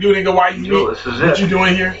 And the black dude didn't go, why you meet? What you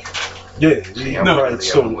doing here? Yeah, no. Right,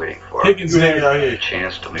 so Higgins there. Out here.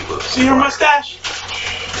 Chance to meet with See her mustache?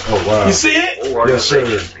 Oh, wow. You see it? Yes,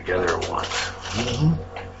 sir. Together at once. Mm-hmm.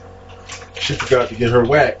 She forgot to get her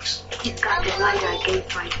wax. He's got the light I gave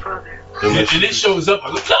my brother. And it shows up.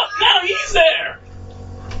 I look, now he's there.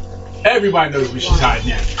 Everybody knows where she's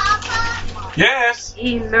hiding at. Yes.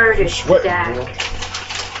 He murdered Dad.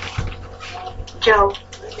 Joe,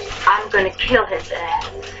 I'm gonna kill his ass.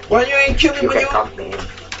 Why you ain't killing when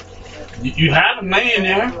you had him laying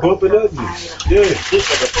there. Bumping uglies. Yeah.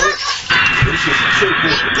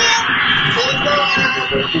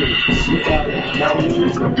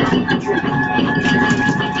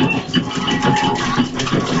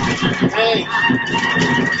 Hey,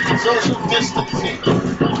 social distancing.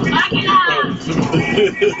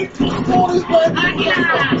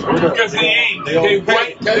 Because they ain't. They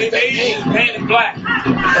white, they Asian, painted black.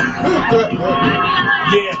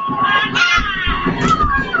 Yeah.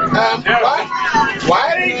 Why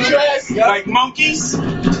are they dressed like monkeys?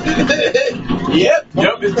 Yep.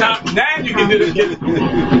 It's time. Now you can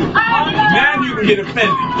get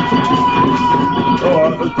offended.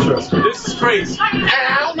 Oh, trust me. This is crazy. I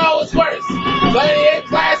don't know what's worse. Playing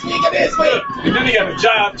eggs last week or this week. And then he got a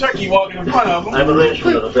giant turkey walking in front of him. I've arranged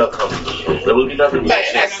for the bell conference. There will be nothing.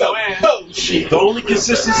 Man, that's so bullshit. The only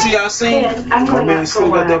consistency I seen, my man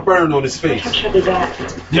still got that burn on his face.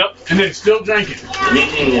 Yep, and they're still drinking. The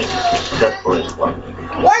meeting is set for 8 o'clock.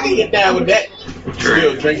 Why can you get down with that?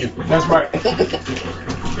 Still drinking. That's right.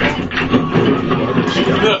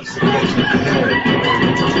 Look.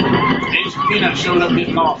 Asian Peanut showed up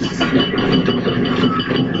getting lost. They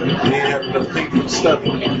ain't have enough pink for the stomach.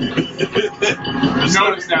 You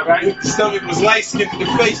noticed that, right? The stomach was light skinned, the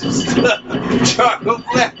face was charcoal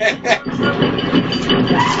black.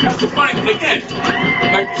 That's the funny thing. Again,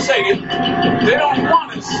 like you say, they don't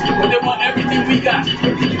want us, but they want everything we got.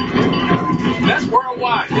 And that's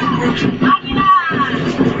worldwide.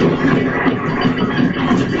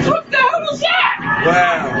 What the hell was that?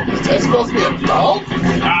 Wow. Is that supposed to be a dog?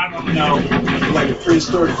 I don't know. Like a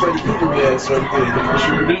prehistoric Freddy Krueger ass right there. I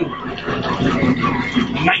sure do.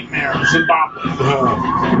 Nightmare of Zimbabwe.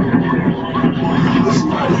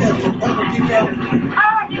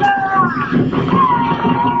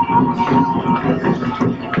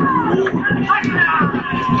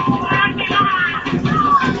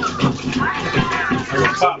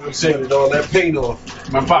 Papa said all that paint off.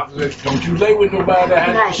 My papa said, don't you lay with nobody that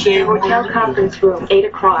has to shave. Hotel conference room, 8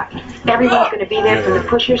 o'clock. Everyone's going to be there from the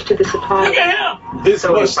pushers to the suppliers. Look at him. His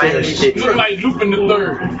mustache. Look like Lupin the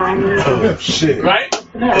Third. Oh, shit. Right?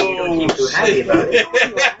 Oh, shit.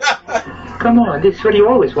 Come on, this is what you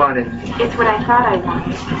always wanted. It's what I thought I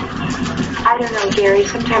wanted. I don't know, Gary.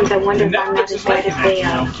 Sometimes I wonder if I'm not as bad as they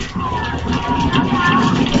are.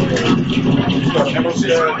 Never seen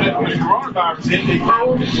that when the coronavirus hit, they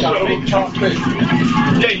got a big chalk face.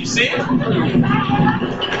 Yeah, you see it?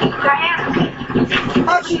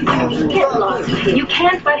 You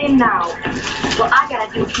can't butt in now. Well, I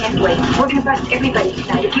gotta do can't wait. We're gonna bust everybody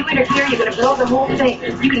tonight. If you interfere, you're gonna blow the whole thing.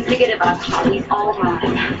 You can forget about Charlie. He's all mine.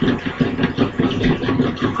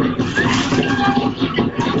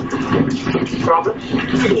 Robert?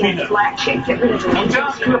 Yeah, black chick, get rid of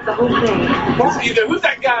her. Screw up the whole thing. Who's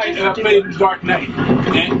that guy that played in Dark Knight?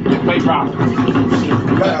 And played Robert?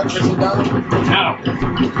 Tristan Donnelly? No.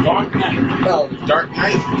 Dark Knight. No, Dark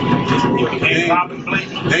Knight. And Robin Blake.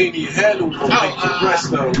 They ain't even had no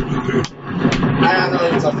rest though. I don't know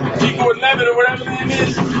what you're talking about. G411 or whatever his name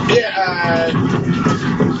is? Yeah,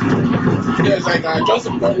 it's like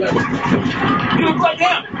Joseph Gordon-Levitt. You look like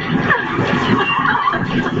him.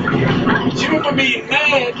 You remember being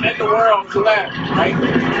mad at the world collapsed, right?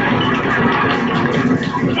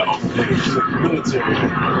 Uh-oh. Military.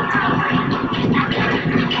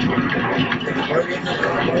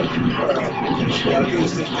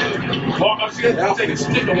 Walk up, see, I'll take a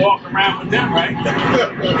stick and walk around with them, right?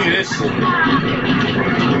 Look at this shit.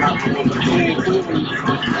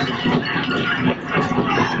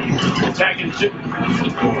 Attacking the ship.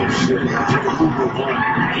 Oh, shit.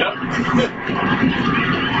 Yep.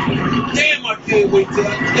 Damn, I can't wait till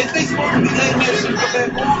is they supposed to be letting that shit come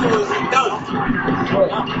back on or is it done?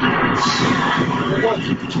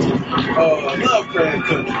 Lovecraft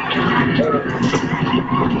Country.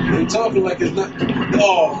 They talking like it's not.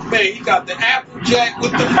 Oh man, he got the Applejack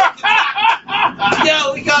with the.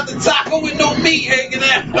 Yo, he got the taco with no meat hanging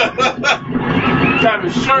out. Got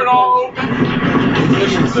his shirt all open.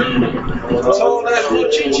 Tall ass little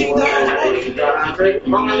Chi-Chi guy.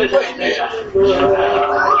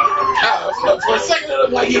 Oh, For a second, it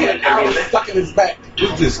looked like he had arrows stuck in his back.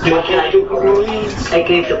 What's this, kid? What can I do for you? I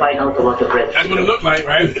came to find out about the president. That's what it looked like,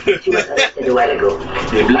 right? She was arrested a while ago.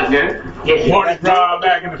 The black girl? Yes, Mardi Gras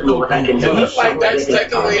back in the Philippines. It looks like that's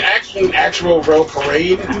technically actual real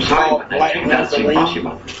parade. It's called Black Nazarene.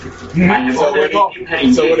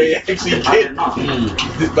 So what they actually did,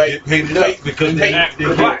 like, painted up because they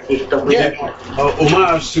black. Yeah.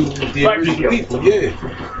 Homage to the original people, yeah.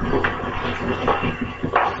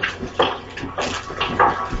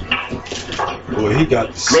 Boy, he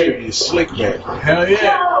got the serious slick back. Hell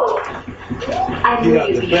yeah. He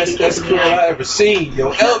got the best escort I ever seen.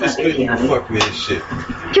 Yo, Elvis couldn't even fuck with his shit.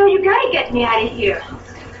 Joe, you gotta get me out of here.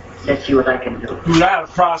 Let's see what I can do. Dude, I had a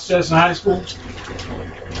process in high school.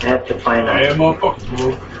 I have to find out. Yeah, motherfucker,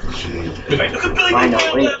 bro. Be like, look at Billy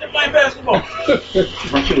Graham playing basketball. Let's see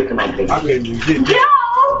what tonight, baby. I couldn't even get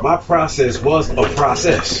that. My process was a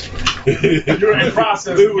process. You're in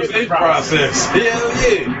process. It was in process. Hell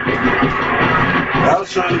yeah. I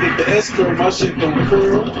was trying to get the escort. My shit don't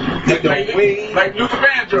curl. It don't wing. Like Luther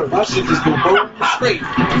Vandross. My shit just go boom straight.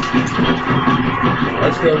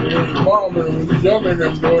 That's because when you mom and when you young and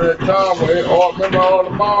them during that time, when they all remember all the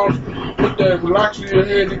moms put that relaxer in your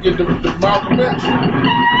head to get the Malcolm X.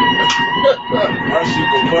 My shit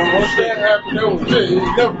go boom Once straight. that happened, that was it.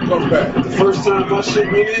 It never come back. The first time my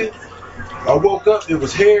shit went in, I woke up, it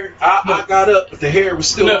was hair. I got up, but the hair was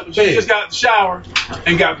still on the She bed. just got out the shower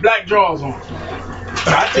and got black drawers on.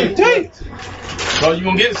 I didn't take it. Well, you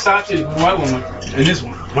gonna get a side chick, white woman, and this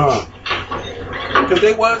one. Because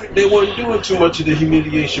they wasn't doing too much of the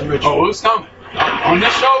humiliation ritual. Oh, it was coming. On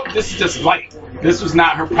this show, this is just light. This was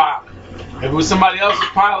not her pilot. If it was somebody else's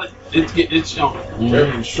pilot, it's shown.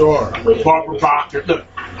 Very sure. Barbara Proctor. Look,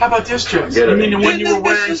 how about this dress? You mean the one you were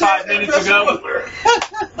wearing 5 minutes ago?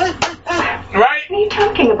 Right? What are you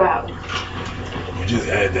talking about? Just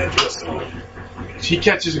add that dress on. She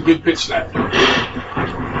catches a good bitch slap.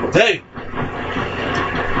 Hey!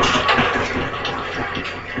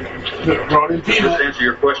 Look, brought in Does this peanut. answer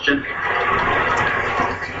your question?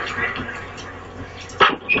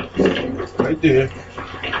 Right there.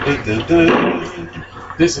 Dun, dun, dun.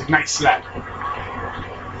 This is nice slap.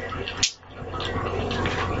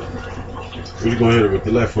 Where you gonna hit her with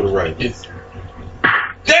the left or the right? Yes.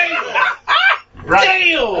 Damn! Right.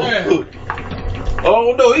 Damn!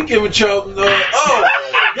 Oh no, he giving Charlton oh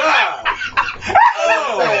God!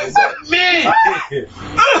 Oh man!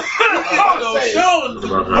 Oh,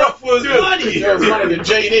 Sean rough for his money. That was one of the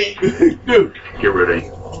JD. Dude. Get ready.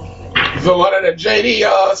 So one of the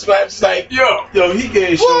JD slaps like, Yo, he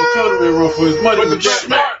gave Sean Connery a run for his money. But the best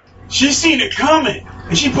part, she seen it coming,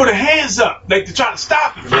 and she put her hands up, like to try to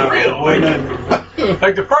stop it for real.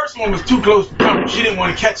 Like the first one was too close to coming. She didn't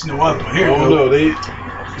want to catch no other one. Here Oh no,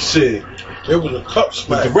 shit. it was a cup The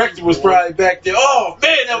smack. director was probably back there. Oh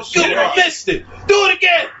man, that was good. I missed it. Do it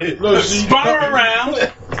again. Look, she Spun her around.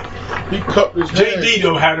 He cupped his hand. JD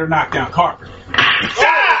though had her knock down Carter.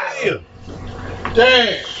 Damn.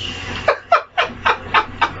 Damn.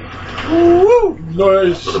 Woo! No,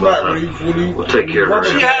 it's smack when he We'll take care of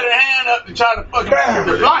She her. had her hand up to try to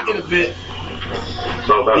fucking block it a bit.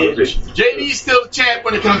 So that was it. JD's still the champ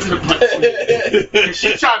when it comes to the punch. And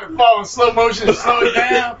she tried to fall in slow motion and slow it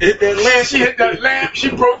down. Hit that lamp. She hit that lamp. She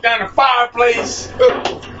broke down the fireplace.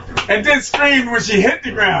 And then screamed when she hit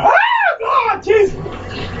the ground. Ah, God, Jesus.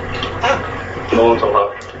 No one's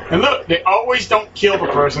allowed. And look, they always don't kill the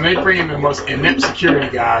person. They bring in the most inept security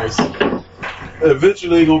guys.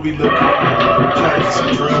 Eventually, they're gonna be looking trying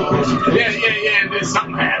some drugs. Yeah, and then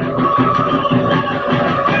something happened.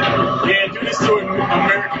 Yeah, do this to an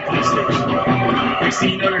American police station. Next thing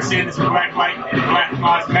you know, they're saying this Black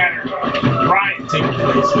Lives Matter riot taking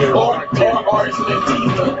place here. or it's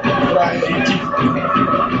Antifa. Right.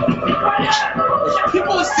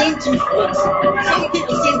 People seem to, some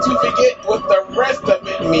people seem to forget what the rest of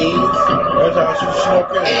it means. That's how she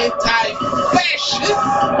snuck in. Anti-fascist. You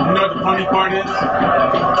know what the funny part is?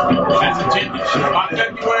 As a championship, by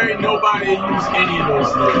February, nobody used any of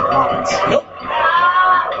those lines. Nope.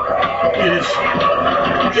 Look at this shit.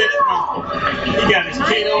 Look at this motherfucker. He got his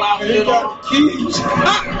Kato outfit He on. got the keys.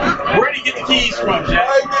 Where'd he get the keys from, Jack? I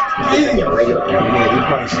get the keys. You know, they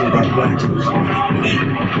probably still got black tools.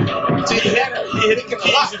 He hit the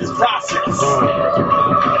keys in his process.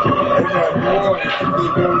 They got more and they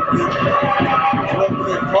go get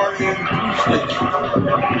their party in the police station.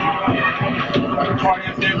 Party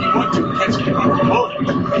up there if you want to, catch you on the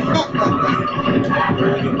bullet.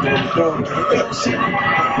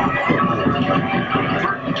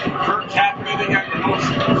 Per capita, they got the most.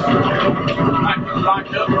 Not getting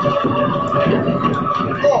locked up.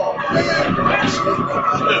 Oh, man.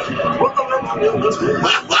 Look, what the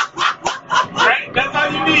Right? That's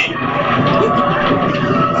all you need.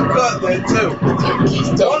 I caught that too.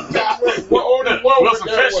 Wilson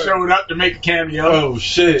Fisk showed up to make a cameo. Oh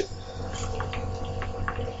shit.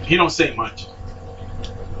 He don't say much.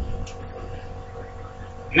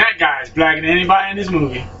 And that guy is blacker than anybody in this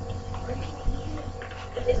movie.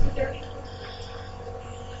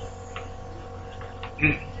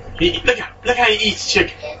 Look how he eats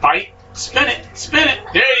chicken. Bite, spin it.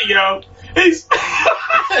 There you go. He's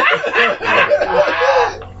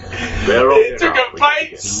he took a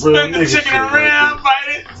bite, spin the chicken around, bite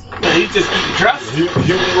it. He just eating crust.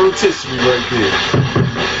 Human rotisserie right there.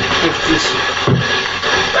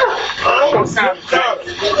 No sound effect.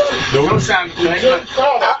 No sound effect.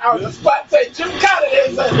 I was just about to say, Jim Cotter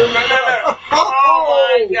is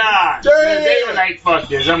Oh my God. They were like, fuck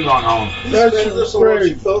this, I'm going home. That's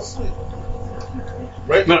crazy.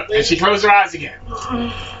 Look, and she closed her eyes again.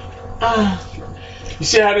 You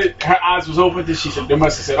see how her eyes was open? Then she said, they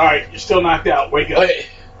must have said, all right, you're still knocked out, wake up. Wait.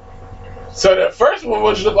 So the first one,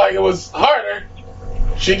 which looked like it was harder,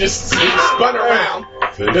 she just spun around.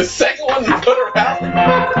 The second one, you put her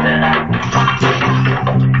out.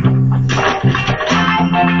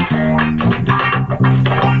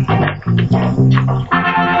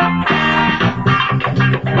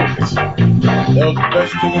 That was the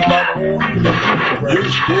best thing about the whole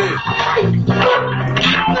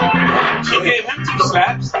She gave him 2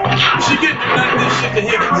 slaps. She couldn't do none of this shit to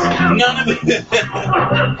Higgins. None of it.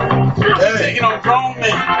 She's taking on grown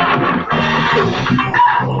men.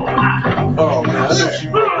 Oh man, I know she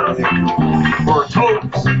broke her For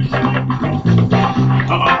toes.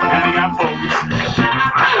 Uh-oh, now they got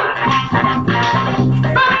pose.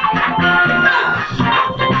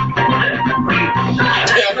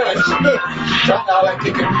 Trying out like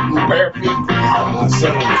kicking bare feet.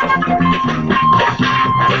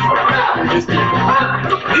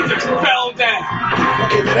 He just fell down.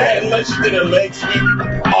 Okay, but that unless she did a leg sweep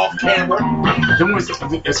off camera.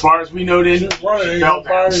 As far as we know, then fell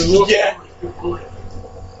down. Yeah. Well,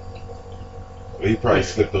 he probably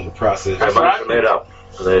slipped on the process. The money's made up.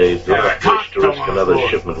 They do not wish to risk another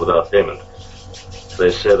shipment without payment.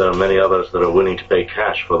 They say there are many others that are willing to pay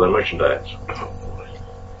cash for their merchandise.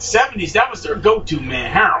 70s, that was their go-to, man.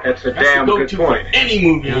 Harold. That's a damn good point. For any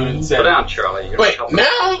movie on the 70s. Sit down, Charlie. Wait,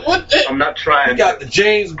 now what? I'm not trying. He got the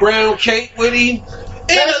James Brown cake with him.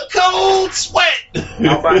 In a cold sweat.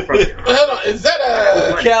 I'll buy from you. Hold on, is that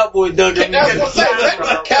a cowboy dungeon? I was gonna say, is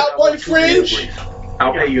that a cowboy fringe?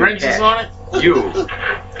 I'll pay you in Fringes cash. on it?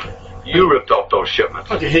 You ripped off those shipments.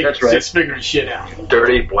 Look at Higgins just figuring shit out.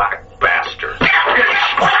 Dirty black bastard.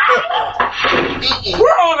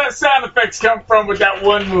 Where all that sound effects come from with that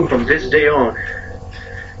one movie? From this day on,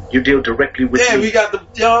 you deal directly with Yeah, me. we got the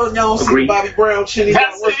y'all see Agreed. Bobby Brown shit. He got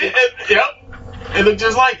That's working. Yep. It looked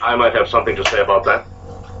just like I might have something to say about that.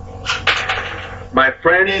 My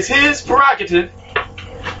friend, it's his prerogative.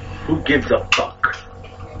 who gives a fuck?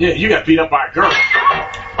 Yeah, you got beat up by a girl. Look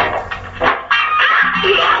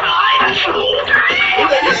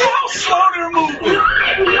how slow they're moving.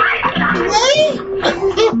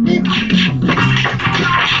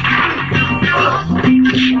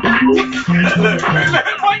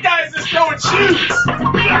 One guy is just throwing shoes.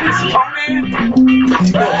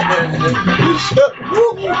 Conan.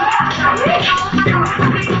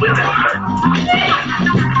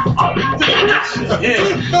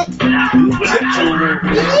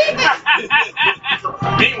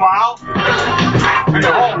 Meanwhile, in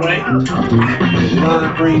the hallway,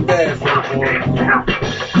 Line bring back for the boy.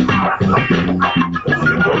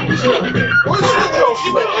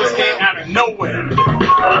 this came out of nowhere.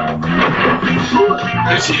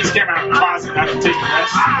 And she just came out of the closet not to take a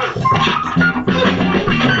rest.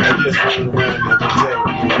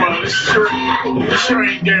 Well, this sure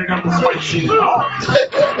ain't Daredevil's fight scene at all. Look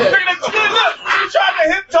at that, look! She tried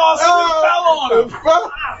to hip toss and fell on him.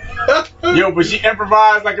 Yo, but she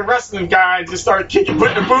improvised like a wrestling guy and just started kicking,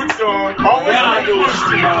 putting the boots on. Oh, yeah.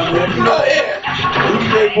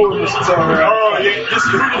 Oh, yeah, this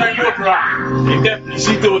is Rudy Ray Moore.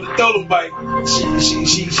 She doing the throw bite.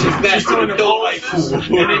 She's doing the throw bite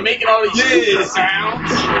fool. And they making all these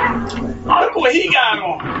sounds. Look what he got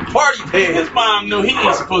on. Party pants. His mom knew he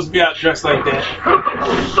ain't supposed to be out dressed like that.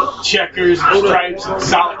 Checkers and stripes and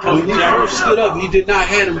solid color When he first jackets. stood up, he did not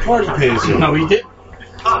have them party pants on. No, he didn't.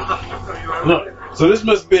 Look. So this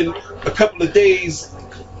must have been a couple of days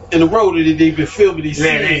in a row that they've been filming these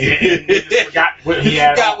Yeah, scenes. they just forgot what he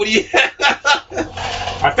had. Forgot what he had.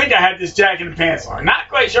 I think I had this jacket and pants on. Not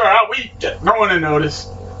quite sure how we. No one to notice.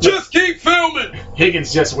 Just keep filming.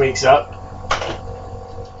 Higgins just wakes up.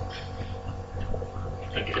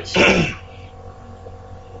 Look at this.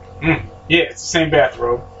 Yeah, it's the same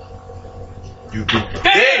bathrobe. You can.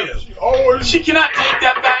 Damn! She cannot take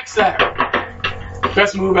that backstab.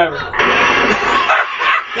 Best move ever.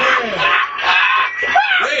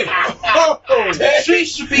 She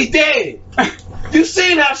should be dead. You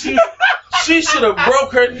seen how she should have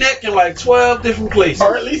broke her neck in like 12 different places.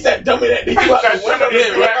 Or at least that dummy that did you out the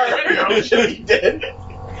window. Should be dead.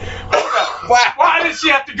 Why did she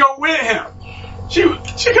have to go with him? She could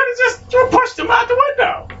have just pushed him out the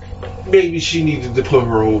window. Maybe she needed to put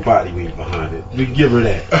her whole body weight behind it. We give her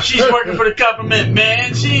that. She's working for the government,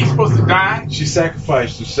 man. She ain't supposed to die. She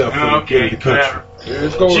sacrificed herself for the country. She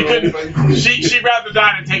couldn't. She'd rather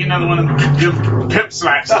die than take another one of them pimp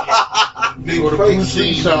slaps. Yep.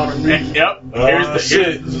 Here's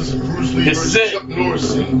it.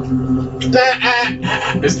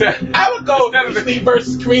 I would go Bruce Lee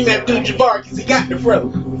versus Kareem Abdul-Jabbar because he got the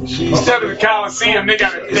throat. Instead of the Coliseum, they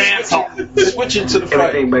got a dance hall. Switching to the fight.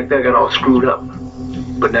 Everything back there got all screwed up.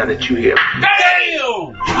 But now that you here.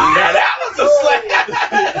 Damn! Now that was a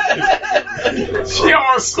slap. She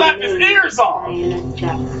almost slapped his ears off.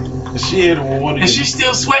 She hit him with one of and she's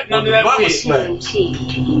still sweating under that wig.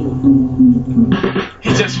 He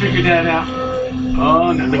just figured that out.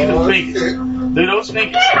 Oh, now look at those fingers. Look at those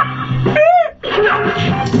fingers.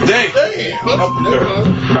 Damn.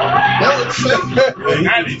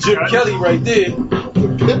 Jim Kelly right there.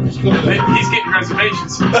 He's getting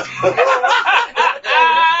reservations.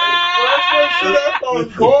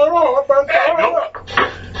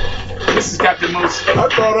 This has got the most. I thought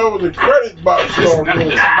that was a credit box. This is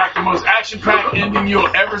like the most action-packed ending you'll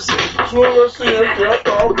ever see. So let's see. I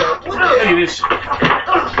thought, look at this shit.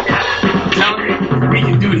 Tell me we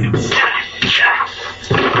can do this.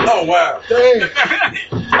 Oh wow! Dang.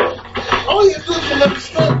 All you do is let the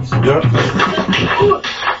steps. Yep.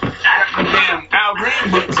 Damn Al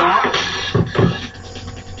Green books on.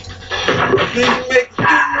 I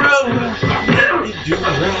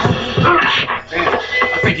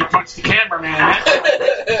think he punched the cameraman.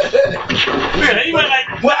 He went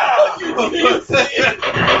like, wow. I'm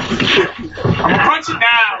gonna punch it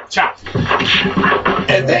now, chop.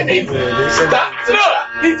 And then he stopped. Look,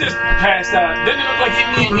 he just passed out. Didn't it look like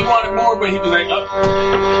he wanted more, but he was like,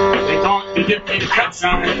 they give me the cut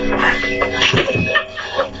sign.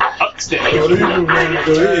 Upstairs. Oh, he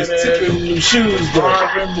is tipping them shoes, bro.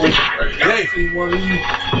 Hey,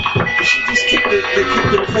 she just kicked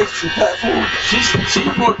the face from platform.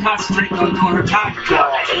 She's more concentrating on doing her tiger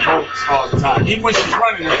claws and bolts all the time. Even when she's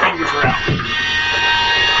running, her fingers are out.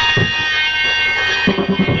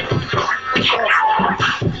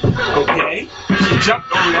 Okay, she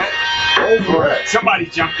jumped over that. Somebody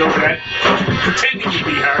jumped over that, pretending to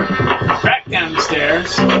be her. Back down the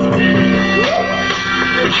stairs. Now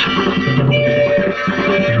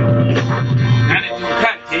they do the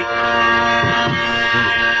patty cake.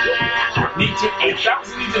 If that was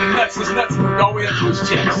knees to the nuts, his nuts would go all the way up to his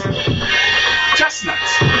chest.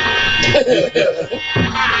 Chestnuts.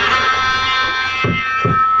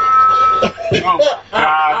 Oh my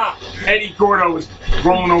God. Eddie Gordo was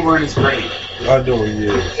rolling over in his grave. I know he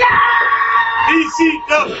is.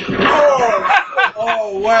 ECW.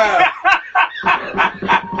 Oh wow.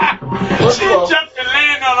 She jumped and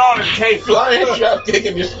landed on the table. Flying drop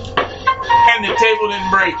kicking just. And the table didn't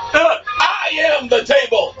break. Look, I am the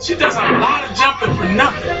table. She does a lot of jumping for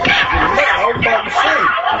nothing. I was about to say.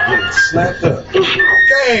 I'm getting slapped up.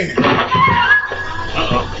 Dang.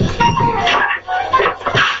 Uh-oh.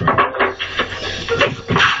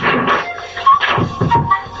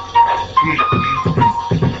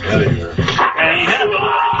 That ain't her.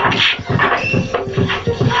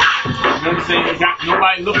 Another thing, you got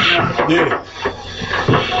nobody looking at her. Yeah.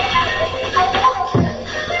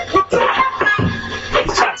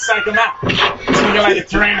 He's trying to psych him out. He's looking like a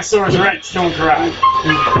Tyrannosaurus Rex doing karate.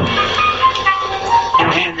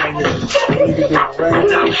 Hand right here.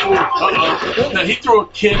 Uh-oh. No, he threw a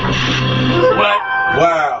kick. What?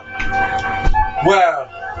 Wow. Wow.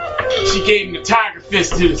 She gave him the tiger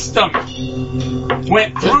fist to the stomach.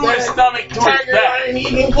 Went through his stomach to his Tiger back. Iron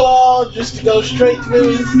Eating Claw just to go straight through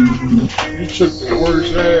his. You took the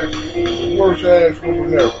worst ass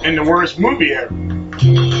whooping ever. In the worst movie ever.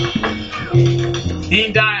 He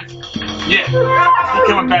ain't dying. Yeah. He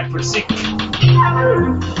coming back for the sequel.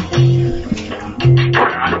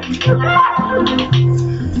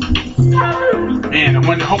 Man, I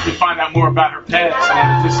hope we find out more about her past.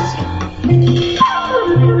 And this is.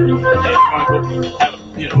 Yeah, want to go have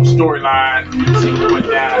a storyline, see what went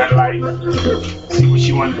down in her life, see what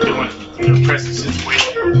she wanted to do in the present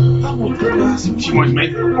situation. She wants to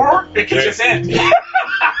make it, or it could just end.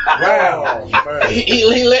 Wow. He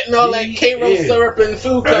letting all that Cairo syrup and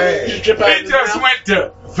food colors drip out It just went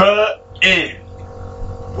to the end.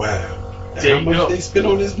 Wow. There How you much go. they spent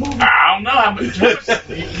on this movie? I don't know how much.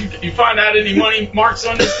 You find out any money marks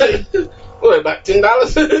on this thing? What, about $10?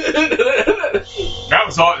 That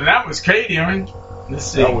was all. That was catering. Let's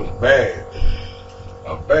see. That was bad.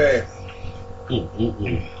 Bad.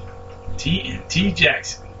 TNT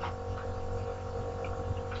Jackson.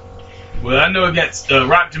 Well, I know it got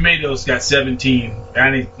Rotten Tomatoes got 17.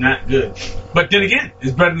 That ain't not good. But then again,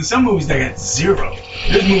 it's better than some movies that got 0.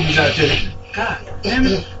 There's movies out there that, God damn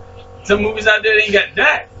it. Some movies out there that ain't got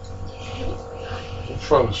that.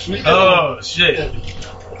 Oh, shit.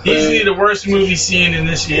 Easily the worst movie seen in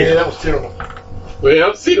this year. Yeah, that was terrible.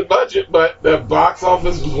 Well, see the budget, but the box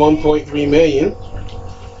office was $1.3 million.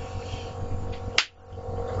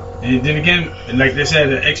 And then again, like they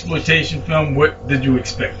said, an exploitation film, what did you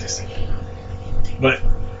expect to see? But,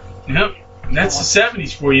 yep, that's the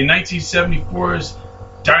 70s for you. 1974's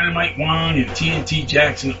Dynamite Wong and TNT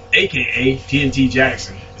Jackson, a.k.a. TNT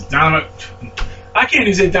Jackson. Dynamite. I can't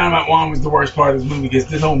even say Dynamite Wong was the worst part of this movie because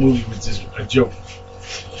this whole movie was just a joke.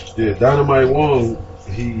 Yeah, Dynamite Wong,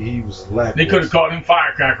 he was lacking. They could have called him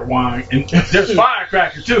Firecracker Wong. And there's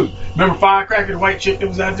Firecracker, too. Remember Firecracker, the white chick that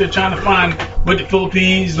was out there trying to find with the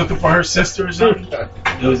Philippines, looking for her sister or something?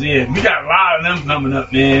 It was, yeah, we got a lot of them coming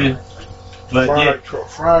up, man. But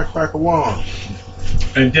Firecracker Wong.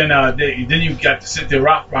 And then then you got the Cynthia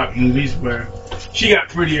Rock movies where she got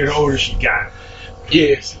prettier the older she got.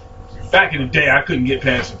 Yes. Back in the day, I couldn't get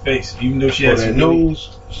past her face, even though she had some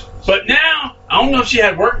nose. But now, I don't know if she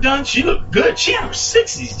had work done. She looked good. She in her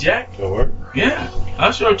 60s, Jack. Yeah.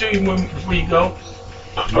 I'll show it to you before you go.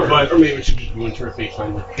 Or maybe she just grew into her face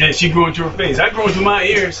finally. Yeah, she grew into her face. I grew into my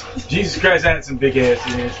ears. Jesus Christ, I had some big ass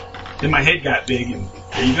ears. Then my head got big, and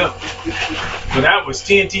there you go. But that was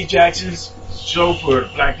TNT Jackson's show for the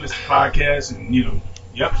Blacklisted Podcast, and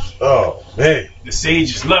yep. Oh, man. The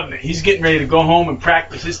Sage is loving it. He's getting ready to go home and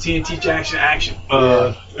practice his TNT Jackson action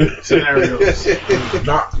scenarios.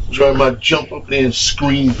 Not trying to jump up there and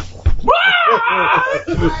scream.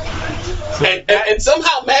 and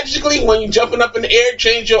somehow magically, when you're jumping up in the air,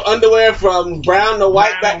 change your underwear from brown to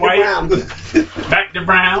white, back to brown. Back to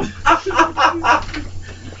brown.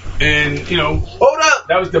 And, hold up.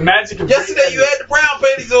 That was the magic of yesterday you had the brown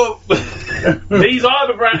panties on. These are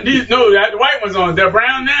the brown. No, the white ones on. They're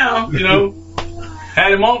brown now,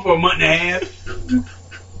 Had them on for a month and a half.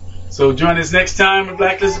 So join us next time at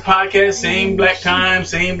Blacklisted Podcast. Same black time,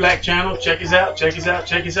 same black channel. Check us out.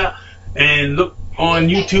 And look on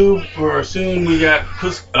YouTube for soon. We got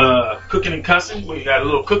Cooking and Cussing. We got a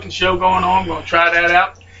little cooking show going on. We're going to try that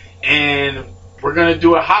out. And we're going to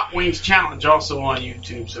do a Hot Wings Challenge also on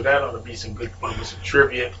YouTube. So that ought to be some good fun with some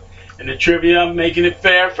trivia. And the trivia, I'm making it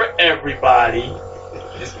fair for everybody.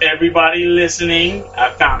 Is everybody listening?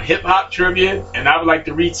 I found hip-hop trivia, and I would like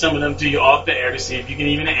to read some of them to you off the air to see if you can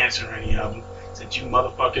even answer any of them. Since you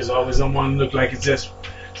motherfuckers always don't want to look like it's just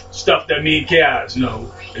stuff that me and Chaos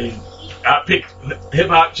know. And I picked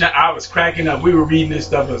hip-hop. I was cracking up. We were reading this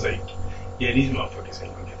stuff. I was like, yeah, these motherfuckers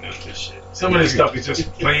ain't going to get none of this shit. Some of this stuff is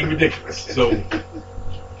just plain ridiculous. So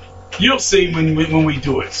you'll see when we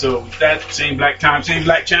do it. So that same black time, same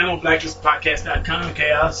black channel, blacklistpodcast.com,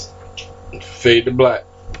 Chaos. Fade to black.